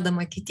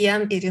atiduodama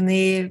kitiem ir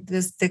jinai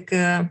vis tik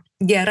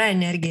gera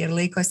energija ir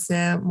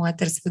laikosi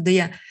moters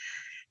viduje.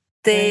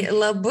 Tai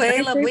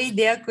labai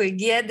dėkui,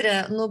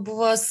 Giedrė,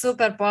 buvo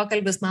super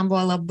pokalbis, man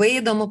buvo labai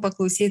įdomu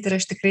paklausyti ir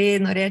aš tikrai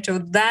norėčiau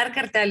dar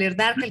kartelį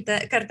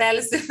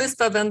su jumis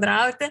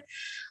pabendrauti,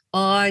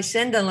 o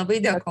šiandien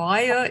labai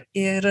dėkoju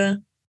ir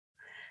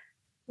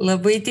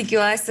labai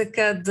tikiuosi,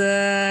 kad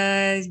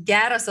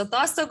geros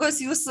atostogos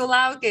jūsų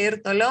laukia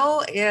ir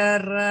toliau ir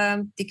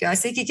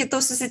tikiuosi iki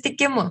kitų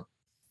susitikimų.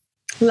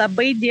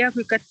 Labai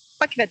dėkui, kad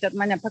pakvietėt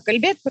mane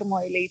pakalbėti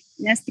pirmoji eilėj,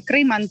 nes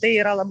tikrai man tai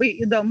yra labai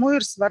įdomu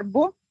ir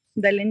svarbu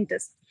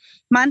dalintis.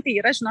 Man tai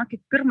yra, žinokit,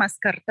 pirmas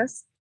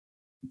kartas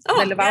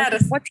dalyvauti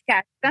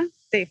podcast'e.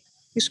 Taip,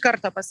 iš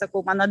karto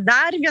pasakau, mano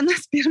dar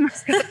vienas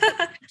pirmas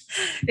kartas.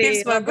 Tai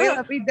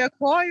labai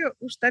dėkoju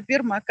už tą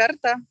pirmą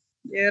kartą.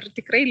 Ir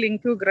tikrai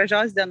linkiu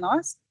gražios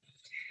dienos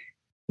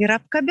ir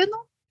apkabinu.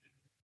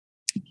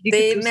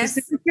 Tai mes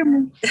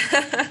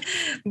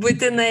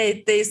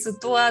būtinai, tai su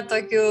tuo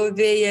tokiu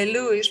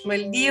vėjeliu iš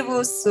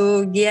Maldyvų, su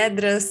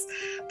Giedrės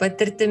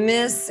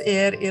patirtimis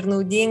ir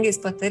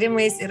naudingais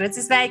patarimais ir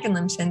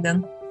atsisveikinam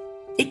šiandien.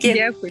 Iki.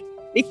 Dėkui.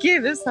 Iki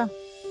viso.